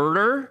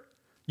murder.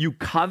 You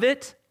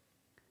covet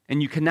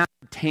and you cannot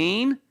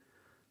obtain,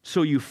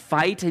 so you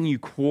fight and you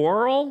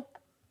quarrel.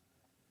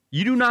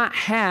 You do not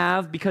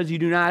have because you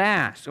do not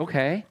ask.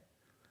 Okay.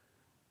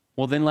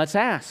 Well, then let's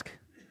ask.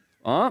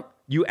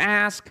 You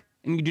ask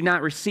and you do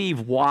not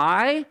receive.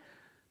 Why?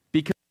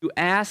 Because you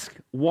ask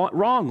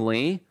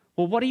wrongly.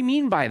 Well, what do you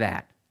mean by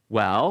that?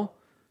 Well,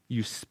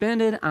 you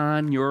spend it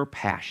on your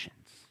passions.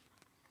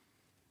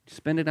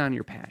 Spend it on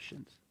your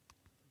passions.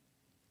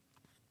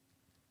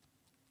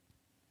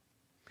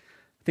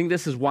 I think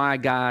this is why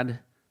God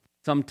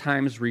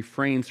sometimes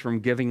refrains from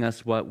giving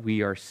us what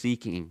we are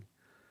seeking.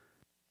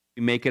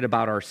 We make it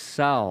about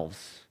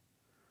ourselves.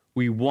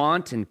 We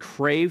want and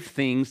crave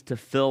things to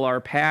fill our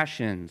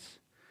passions.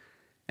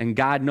 And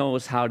God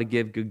knows how to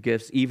give good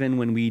gifts even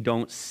when we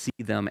don't see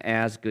them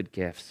as good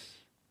gifts.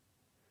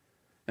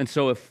 And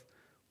so if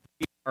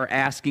we are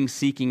asking,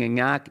 seeking, and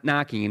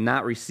knocking and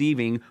not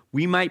receiving,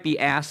 we might be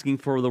asking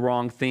for the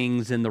wrong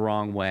things in the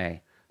wrong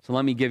way. So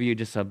let me give you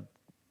just an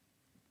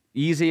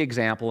easy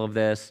example of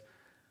this.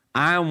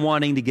 I'm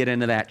wanting to get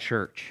into that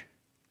church.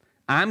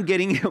 I'm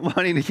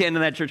wanting to get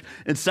into that church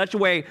in such a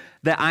way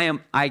that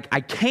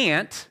I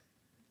can't,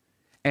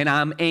 and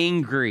I'm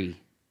angry.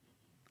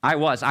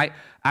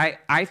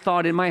 I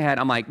thought in my head,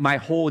 I'm like, my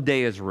whole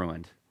day is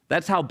ruined.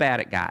 That's how bad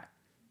it got.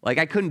 Like,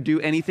 I couldn't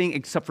do anything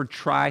except for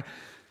try.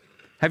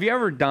 Have you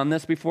ever done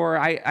this before?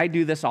 I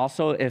do this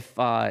also if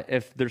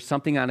there's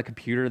something on a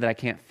computer that I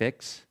can't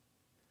fix.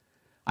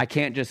 I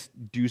can't just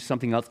do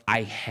something else.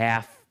 I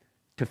have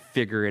to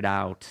figure it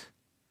out.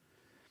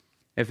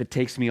 If it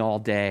takes me all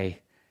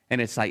day,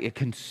 and it's like, it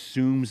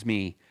consumes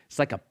me. It's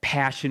like a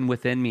passion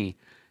within me.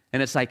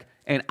 And it's like,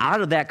 and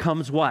out of that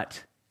comes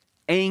what?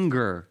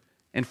 Anger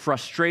and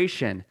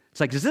frustration. It's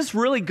like, is this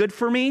really good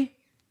for me?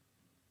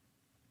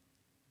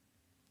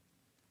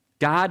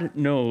 God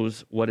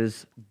knows what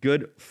is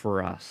good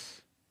for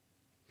us.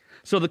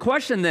 So the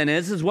question then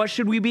is what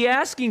should we be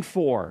asking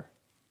for?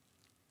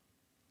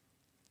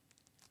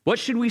 What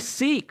should we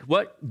seek?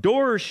 What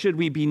doors should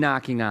we be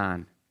knocking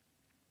on?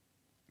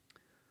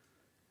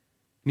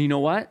 And you know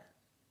what?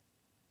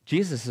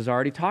 Jesus has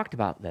already talked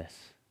about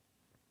this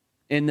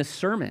in this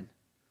sermon.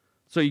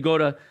 So you go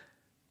to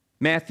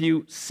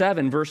Matthew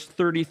 7, verse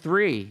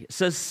 33. It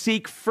says,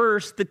 seek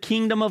first the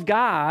kingdom of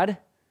God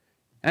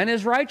and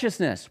his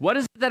righteousness. What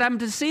is it that I'm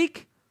to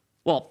seek?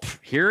 Well,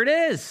 here it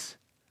is.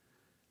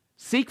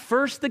 Seek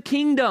first the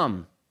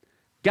kingdom,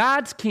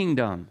 God's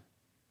kingdom,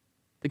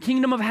 the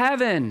kingdom of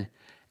heaven,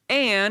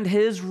 and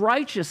his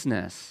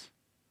righteousness.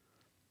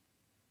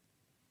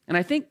 And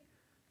I think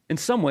in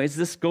some ways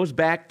this goes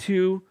back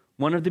to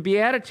one of the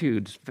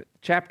Beatitudes,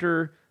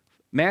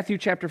 Matthew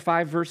chapter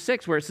 5, verse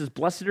 6, where it says,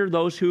 blessed are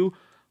those who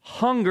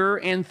hunger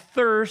and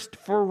thirst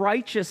for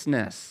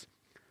righteousness,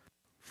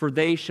 for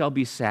they shall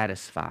be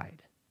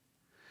satisfied.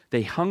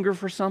 They hunger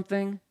for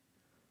something,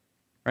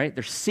 right?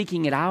 They're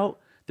seeking it out.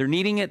 They're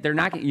needing it. They're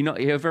not, you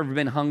have ever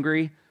been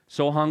hungry,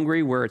 so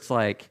hungry where it's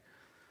like,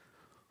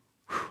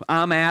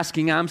 I'm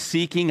asking, I'm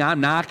seeking,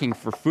 I'm knocking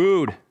for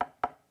food.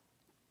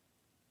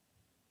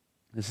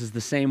 This is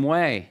the same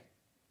way,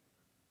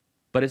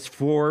 but it's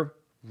for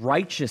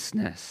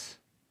righteousness.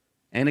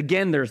 And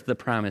again, there's the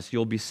promise,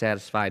 you'll be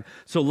satisfied.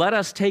 So let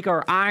us take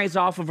our eyes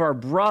off of our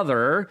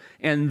brother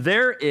and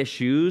their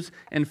issues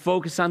and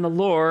focus on the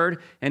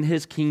Lord and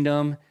his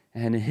kingdom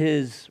and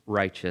his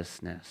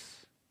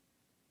righteousness.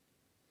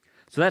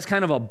 So that's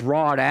kind of a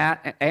broad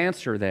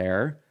answer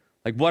there.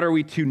 Like, what are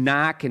we to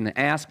knock and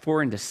ask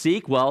for and to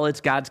seek? Well,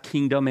 it's God's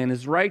kingdom and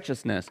his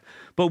righteousness.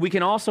 But we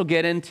can also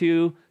get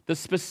into the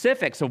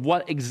specifics of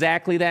what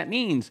exactly that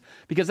means,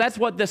 because that's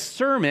what the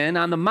Sermon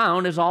on the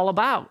Mount is all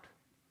about.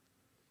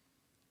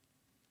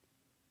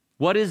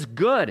 What is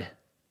good?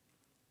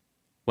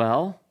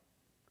 Well,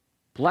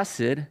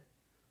 blessed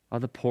are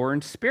the poor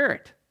in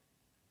spirit.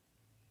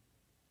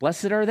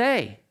 Blessed are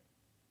they.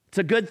 It's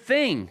a good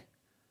thing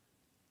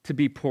to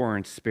be poor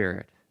in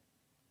spirit.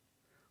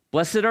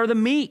 Blessed are the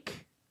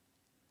meek.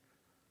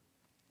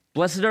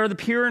 Blessed are the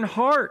pure in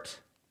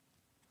heart.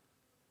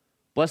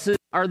 Blessed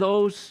are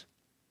those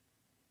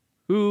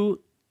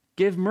who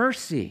give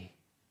mercy,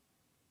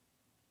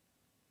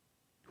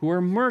 who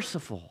are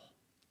merciful.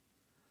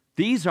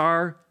 These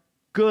are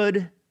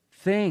good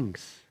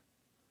things.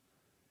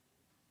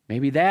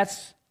 Maybe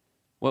that's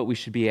what we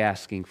should be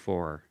asking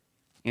for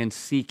and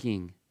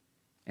seeking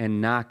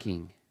and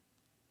knocking.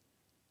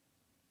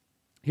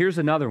 Here's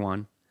another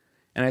one,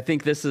 and I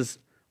think this is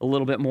a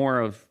little bit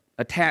more of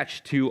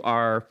attached to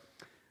our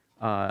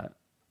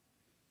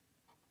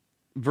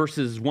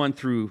verses 1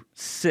 through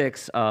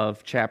 6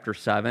 of chapter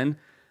 7.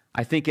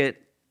 I think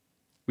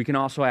we can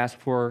also ask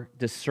for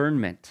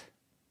discernment,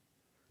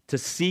 to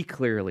see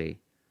clearly.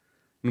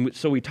 And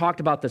so we talked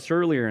about this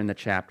earlier in the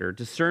chapter.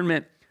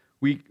 Discernment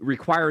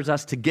requires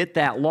us to get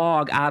that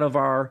log out of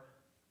our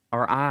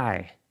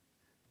eye.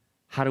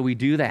 How do we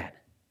do that?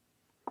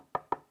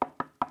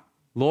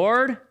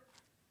 Lord,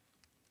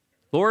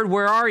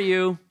 where are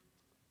you?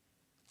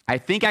 I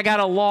think I got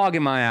a log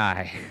in my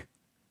eye.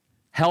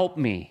 Help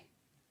me.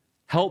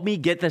 Help me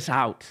get this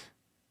out.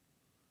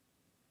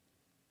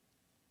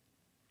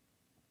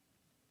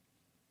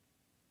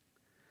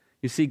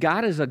 You see,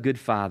 God is a good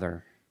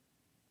Father.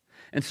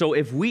 And so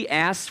if we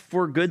ask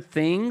for good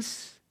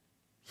things,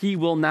 he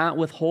will not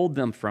withhold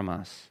them from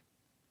us.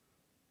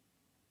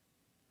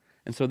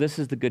 And so this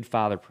is the good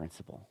Father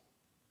principle.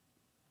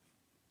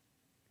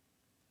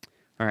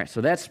 All right,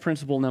 so that's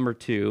principle number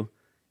 2.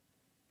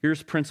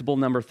 Here's principle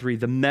number 3,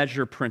 the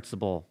measure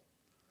principle.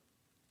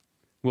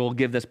 We'll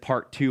give this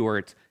part 2, or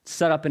it's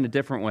set up in a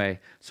different way.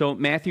 So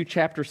Matthew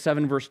chapter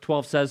 7, verse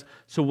 12 says,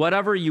 "So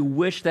whatever you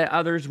wish that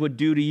others would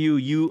do to you,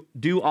 you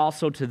do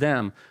also to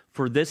them,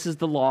 for this is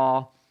the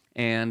law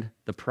and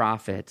the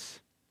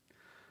prophets."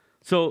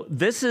 So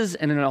this is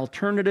an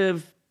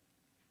alternative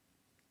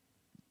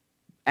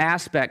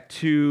aspect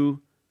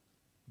to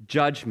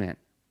judgment.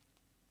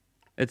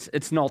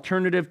 It's an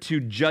alternative to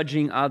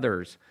judging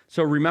others.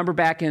 So remember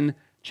back in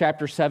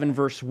chapter 7,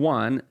 verse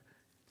 1,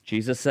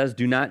 Jesus says,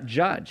 "Do not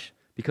judge,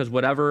 because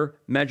whatever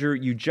measure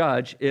you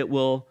judge, it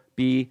will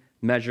be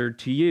measured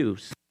to you."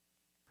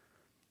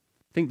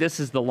 I think this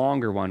is the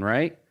longer one,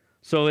 right?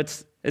 So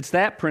it's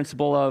that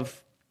principle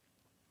of,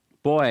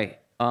 boy,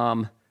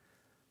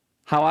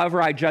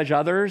 however I judge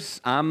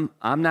others, I'm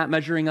not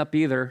measuring up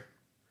either.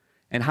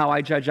 And how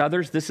I judge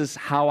others, this is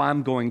how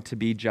I'm going to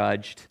be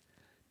judged.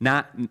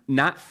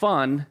 Not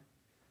fun,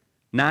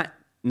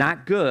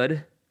 not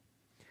good.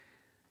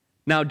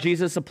 Now,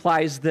 Jesus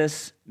applies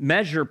this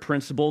measure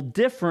principle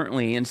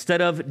differently.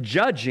 Instead of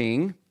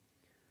judging,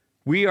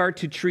 we are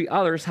to treat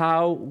others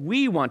how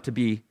we want to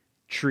be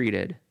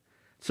treated.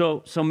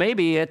 So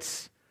maybe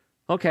it's,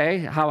 okay,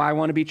 how I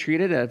want to be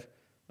treated,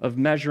 of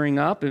measuring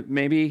up.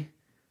 Maybe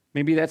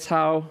that's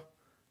how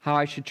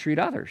I should treat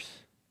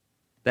others.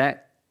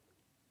 That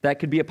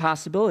could be a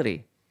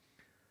possibility.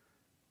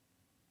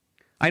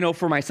 I know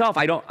for myself,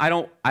 I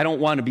don't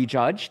want to be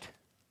judged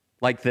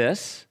like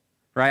this,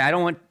 right? I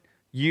don't want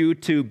you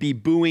to be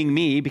booing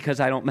me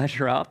because I don't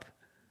measure up.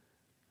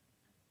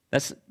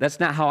 That's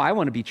not how I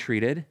want to be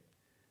treated.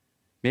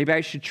 Maybe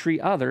I should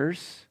treat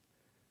others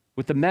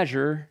with the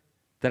measure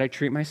that I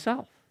treat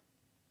myself.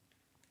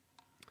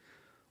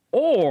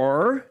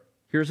 Or,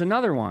 here's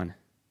another one.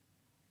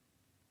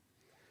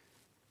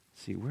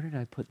 Let's see, where did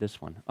I put this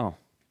one? Oh.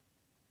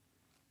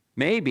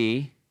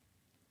 Maybe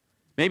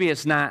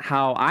it's not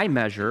how I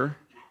measure.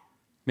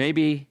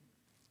 Maybe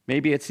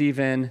it's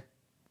even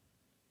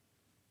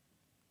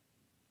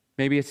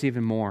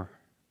more.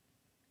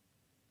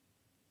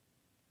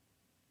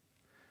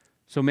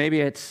 So maybe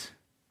it's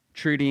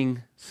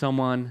treating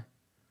someone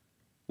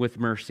with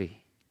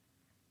mercy,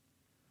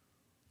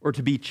 or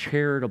to be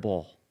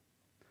charitable.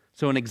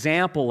 So an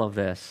example of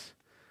this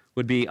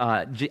would be,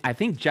 I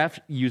think Jeff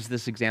used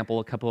this example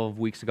a couple of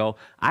weeks ago.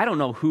 I don't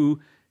know who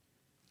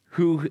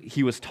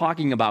he was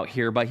talking about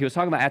here, but he was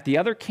talking about at the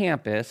other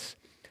campus,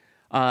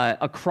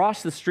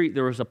 across the street,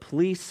 there was a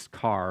police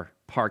car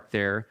parked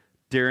there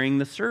during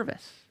the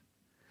service.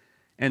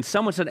 And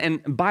someone said,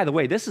 and by the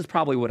way, this is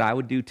probably what I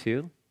would do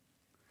too,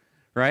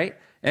 right?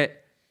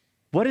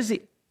 What is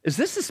he? Is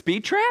this a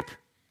speed trap?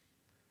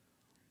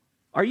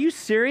 Are you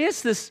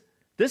serious?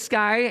 This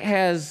guy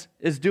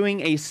is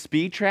doing a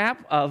speed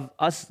trap of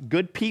us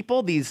good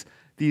people, these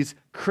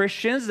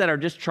Christians that are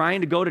just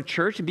trying to go to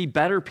church and be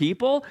better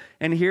people,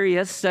 and here he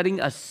is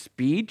setting a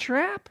speed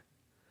trap?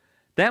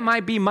 That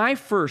might be my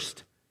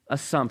first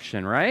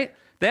assumption, right?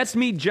 That's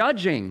me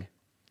judging.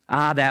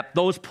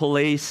 Those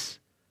police.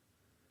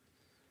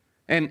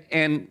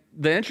 And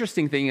the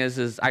interesting thing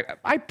is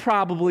I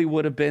probably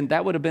would have been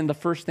the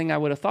first thing I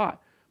would have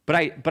thought. But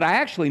I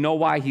actually know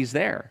why he's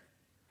there.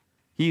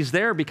 He's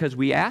there because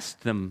we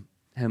asked him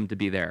to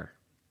be there.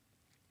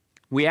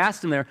 We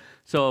asked him there.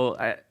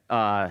 So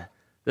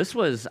this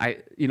was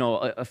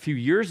a few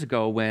years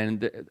ago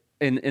when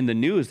in the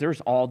news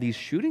there's all these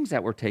shootings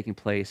that were taking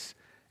place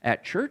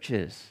at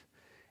churches,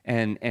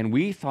 and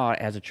we thought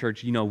as a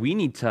church, we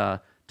need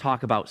to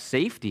talk about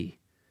safety.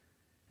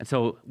 And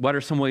so what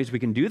are some ways we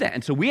can do that?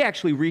 And so we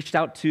actually reached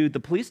out to the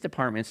police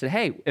department and said,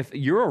 hey, if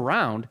you're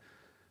around,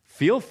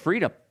 feel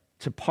free to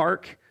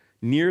park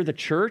near the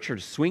church or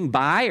to swing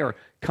by or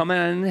come in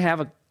and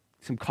have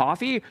some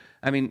coffee.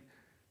 I mean,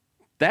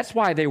 that's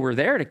why they were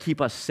there, to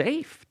keep us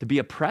safe, to be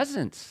a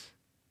presence.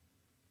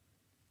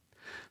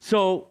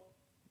 So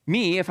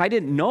me, if I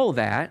didn't know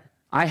that,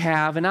 I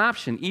have an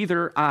option.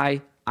 Either I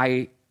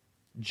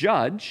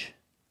judge,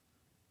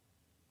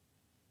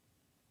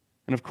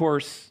 and of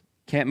course,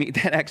 can't meet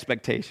that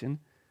expectation.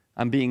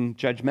 I'm being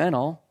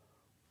judgmental.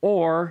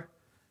 Or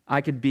I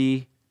could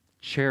be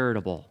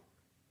charitable.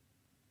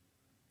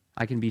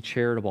 I can be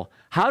charitable.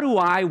 How do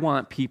I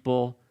want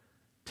people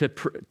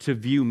to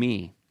view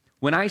me?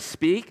 When I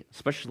speak,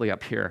 especially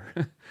up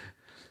here,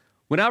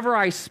 whenever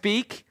I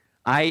speak,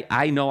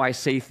 I know I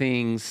say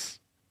things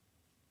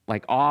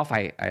like off,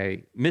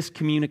 I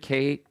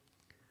miscommunicate.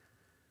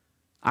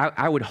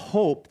 I would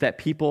hope that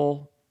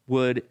people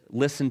would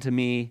listen to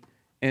me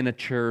in a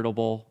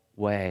charitable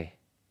way.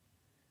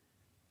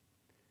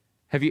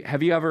 Have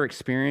you ever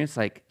experienced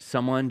like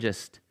someone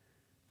just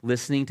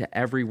listening to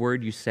every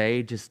word you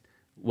say, just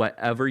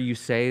whatever you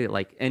say,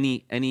 like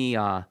anything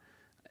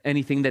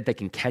that they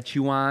can catch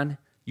you on?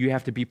 You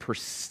have to be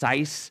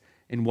precise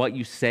in what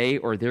you say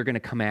or they're going to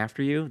come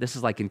after you. This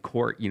is like in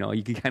court,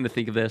 you can kind of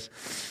think of this.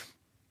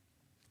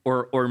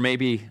 Or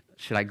maybe,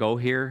 should I go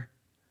here?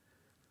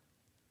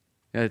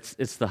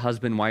 It's the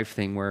husband-wife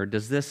thing where,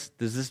 does this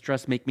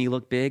dress make me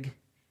look big?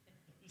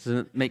 Does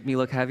it make me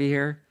look heavy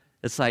here?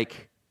 It's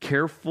like,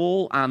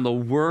 careful on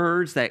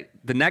the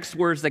next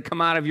words that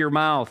come out of your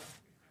mouth.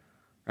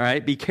 All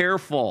right, be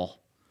careful.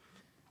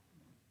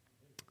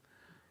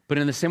 But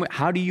in the same way,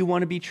 how do you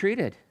want to be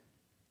treated?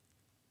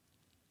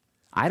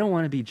 I don't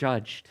want to be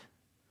judged.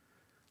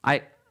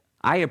 I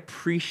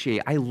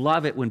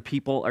love it when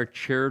people are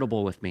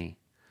charitable with me,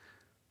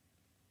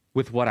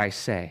 with what I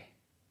say,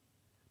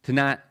 to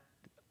not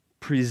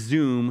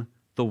presume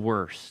the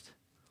worst.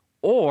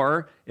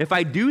 Or if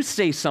I do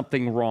say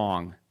something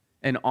wrong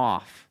and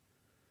off,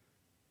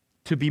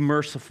 to be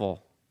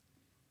merciful,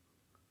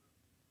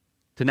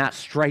 to not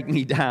strike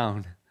me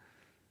down,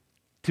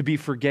 to be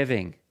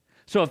forgiving.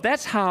 So if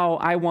that's how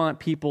I want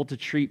people to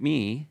treat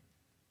me,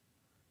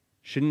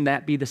 shouldn't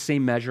that be the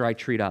same measure I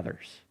treat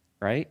others,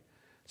 right?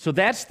 So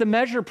that's the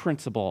measure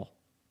principle.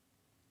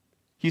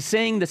 He's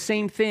saying the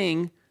same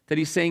thing that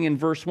he's saying in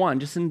verse 1,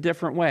 just in a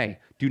different way.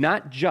 Do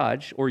not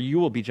judge, or you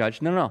will be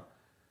judged. No.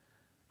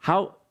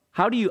 How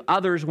do you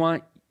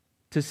want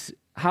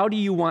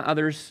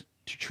others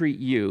to treat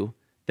you?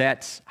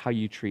 That's how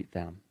you treat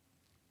them.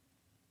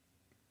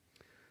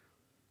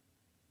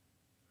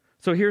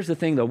 So here's the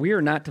thing, though. We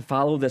are not to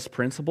follow this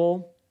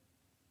principle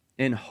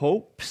in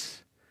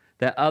hopes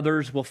that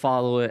others will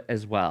follow it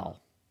as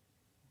well,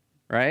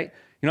 right?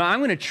 I'm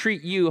going to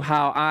treat you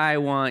how I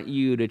want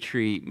you to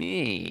treat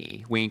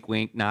me. Wink,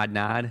 wink, nod,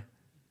 nod.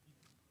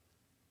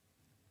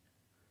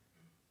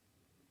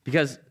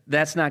 Because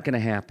that's not going to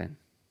happen.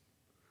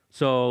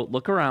 So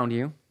look around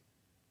you.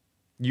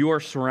 You are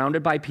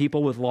surrounded by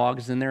people with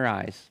logs in their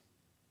eyes.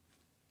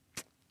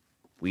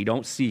 We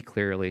don't see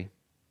clearly.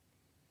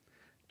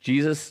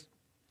 Jesus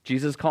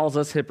calls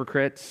us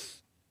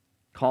hypocrites,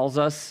 calls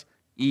us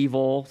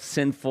evil,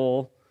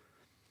 sinful.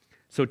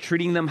 So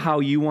treating them how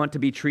you want to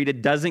be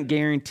treated doesn't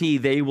guarantee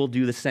they will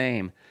do the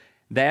same.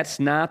 That's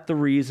not the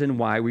reason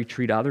why we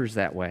treat others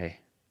that way,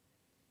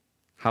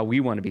 how we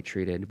want to be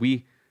treated.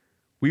 We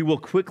will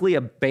quickly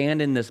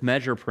abandon this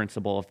measure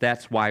principle if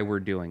that's why we're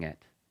doing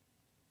it,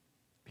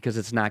 because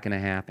it's not going to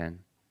happen.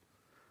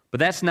 But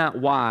that's not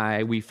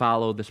why we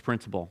follow this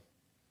principle.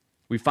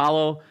 We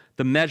follow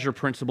the measure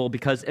principle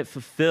because it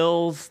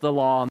fulfills the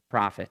law and the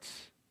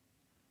prophets.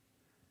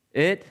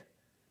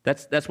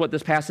 That's what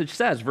this passage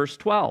says, verse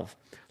 12.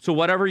 So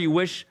whatever you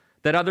wish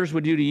that others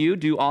would do to you,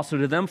 do also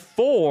to them,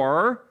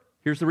 for,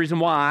 here's the reason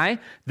why,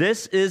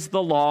 this is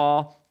the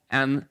law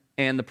and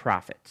the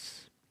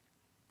prophets.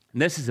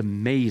 And this is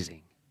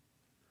amazing.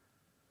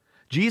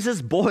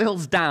 Jesus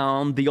boils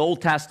down the Old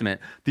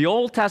Testament. The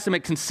Old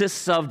Testament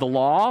consists of the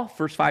law,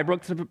 first 5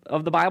 books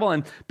of the Bible,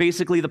 and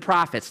basically the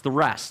prophets, the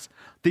rest.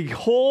 The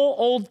whole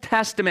Old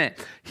Testament,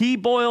 he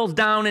boils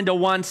down into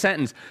one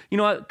sentence. You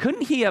know what?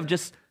 Couldn't he have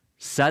just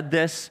said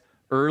this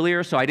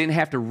earlier so I didn't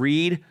have to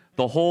read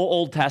the whole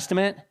Old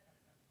Testament?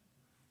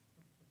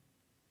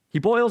 He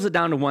boils it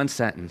down to one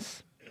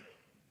sentence.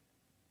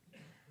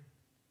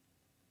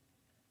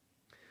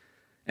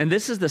 And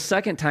this is the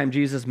second time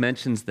Jesus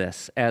mentions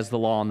this as the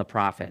law and the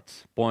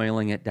prophets,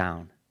 boiling it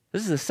down.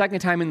 This is the second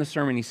time in the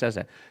sermon he says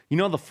it. You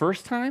know the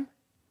first time?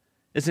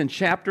 is in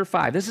chapter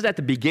 5. This is at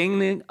the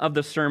beginning of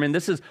the sermon.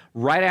 This is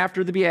right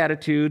after the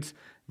Beatitudes.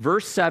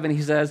 Verse 7,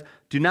 he says,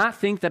 "Do not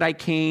think that I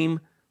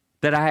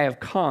have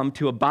come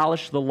to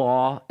abolish the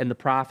law and the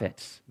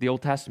prophets," the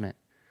Old Testament.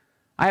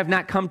 "I have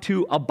not come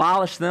to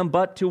abolish them,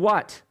 but to"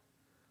 what?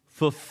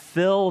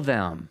 "Fulfill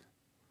them."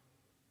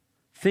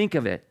 Think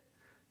of it.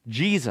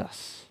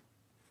 Jesus,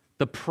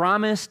 the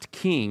promised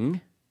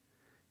king,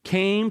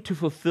 came to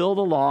fulfill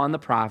the law and the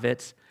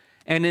prophets.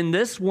 And in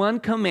this one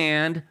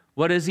command,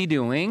 what is he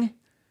doing?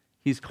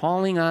 He's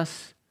calling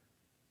us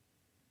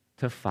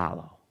to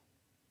follow.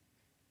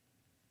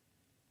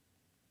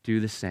 Do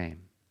the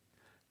same.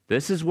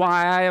 This is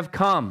why I have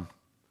come,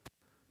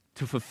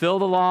 to fulfill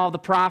the law of the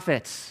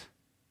prophets.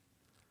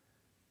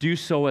 Do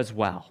so as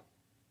well.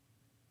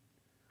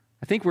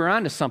 I think we're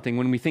onto something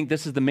when we think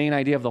this is the main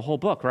idea of the whole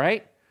book,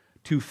 right?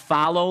 To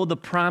follow the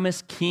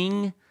promised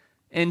king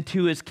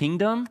into his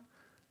kingdom.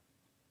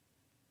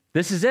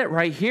 This is it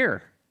right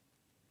here.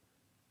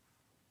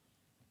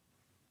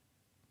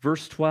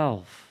 Verse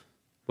 12,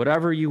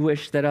 "Whatever you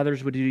wish that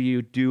others would do to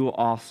you, do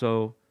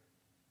also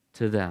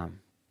to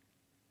them."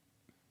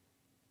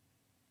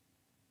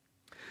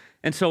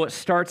 And so it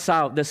starts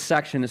out, this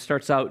section, it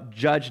starts out,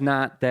 "Judge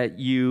not that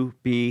you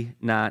be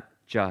not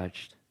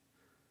judged."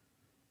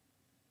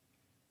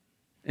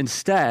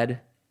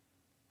 Instead,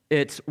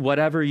 it's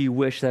whatever you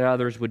wish that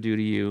others would do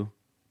to you,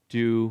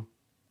 do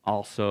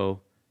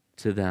also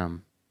to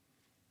them.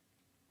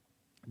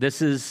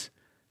 This is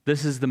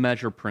the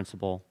measure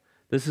principle.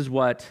 This is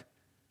what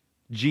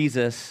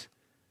Jesus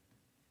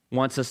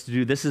wants us to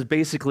do. This is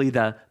basically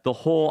the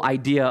whole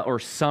idea or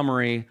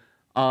summary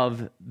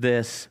of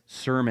this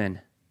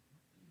sermon.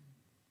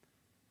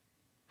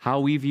 How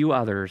we view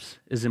others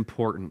is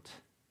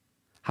important.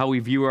 How we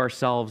view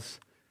ourselves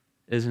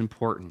is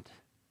important.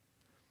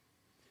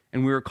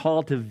 And we are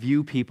called to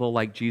view people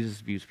like Jesus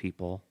views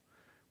people.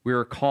 We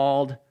are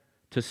called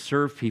to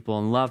serve people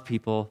and love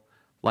people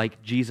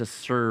like Jesus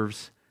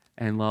serves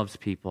and loves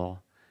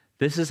people.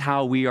 This is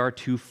how we are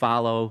to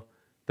follow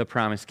the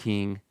promised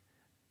king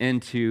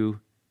into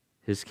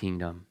his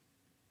kingdom.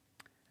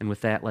 And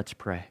with that, let's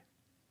pray.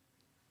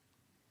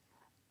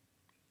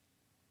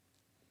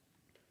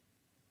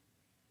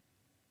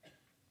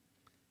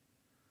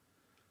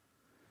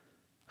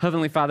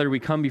 Heavenly Father,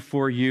 we come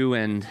before you,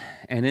 and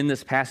in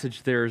this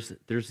passage there's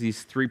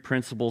these three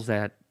principles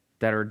that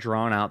are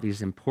drawn out,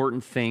 these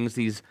important things,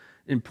 these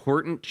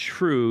important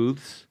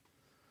truths.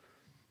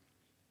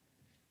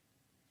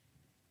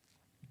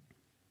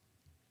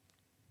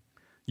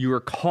 You are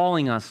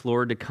calling us,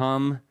 Lord, to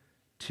come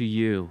to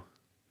you,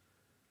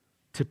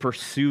 to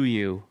pursue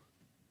you,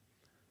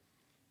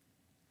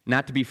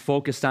 not to be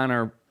focused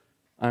on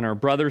our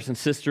brothers and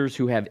sisters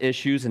who have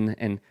issues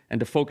and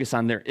to focus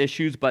on their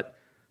issues, but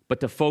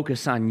to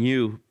focus on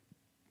you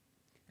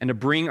and to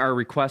bring our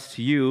requests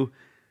to you.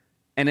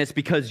 And it's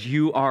because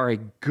you are a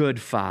good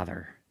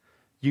Father.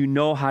 You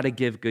know how to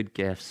give good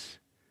gifts.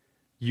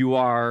 You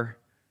are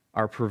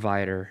our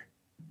provider.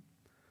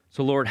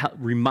 So Lord,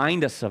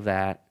 remind us of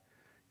that,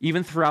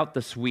 even throughout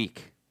this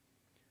week.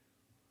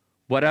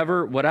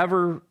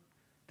 Whatever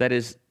that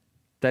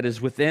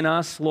is within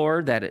us,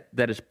 Lord,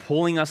 that is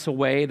pulling us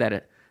away, that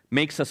it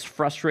makes us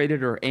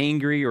frustrated or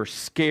angry or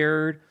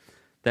scared,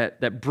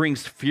 that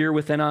brings fear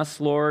within us,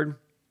 Lord,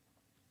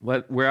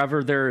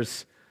 wherever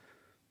there's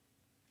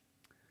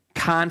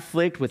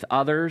conflict with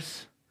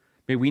others,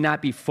 may we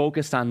not be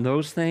focused on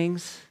those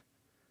things,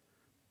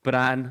 but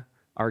on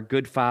our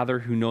good Father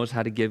who knows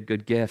how to give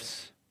good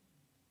gifts.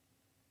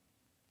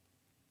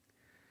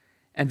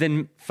 And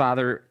then,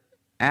 Father,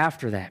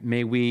 after that,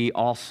 may we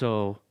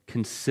also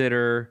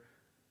consider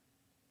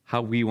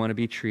how we want to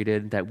be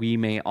treated, that we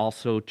may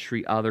also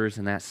treat others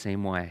in that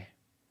same way.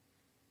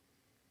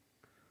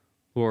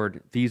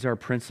 Lord, these are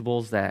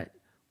principles that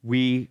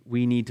we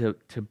need to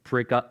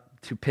pick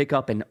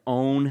up and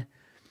own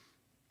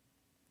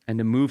and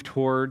to move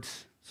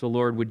towards. So,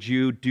 Lord, would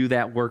you do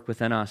that work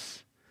within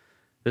us?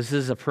 This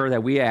is a prayer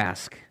that we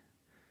ask.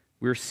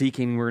 We're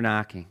seeking, we're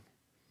knocking.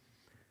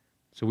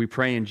 So we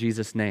pray in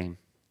Jesus' name.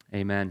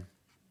 Amen.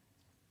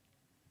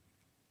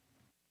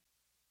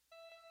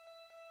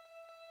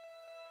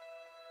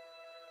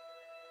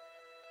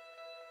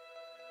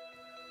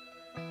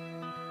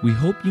 We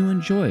hope you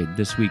enjoyed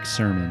this week's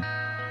sermon.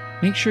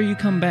 Make sure you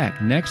come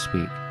back next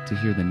week to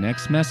hear the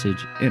next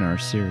message in our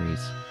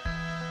series.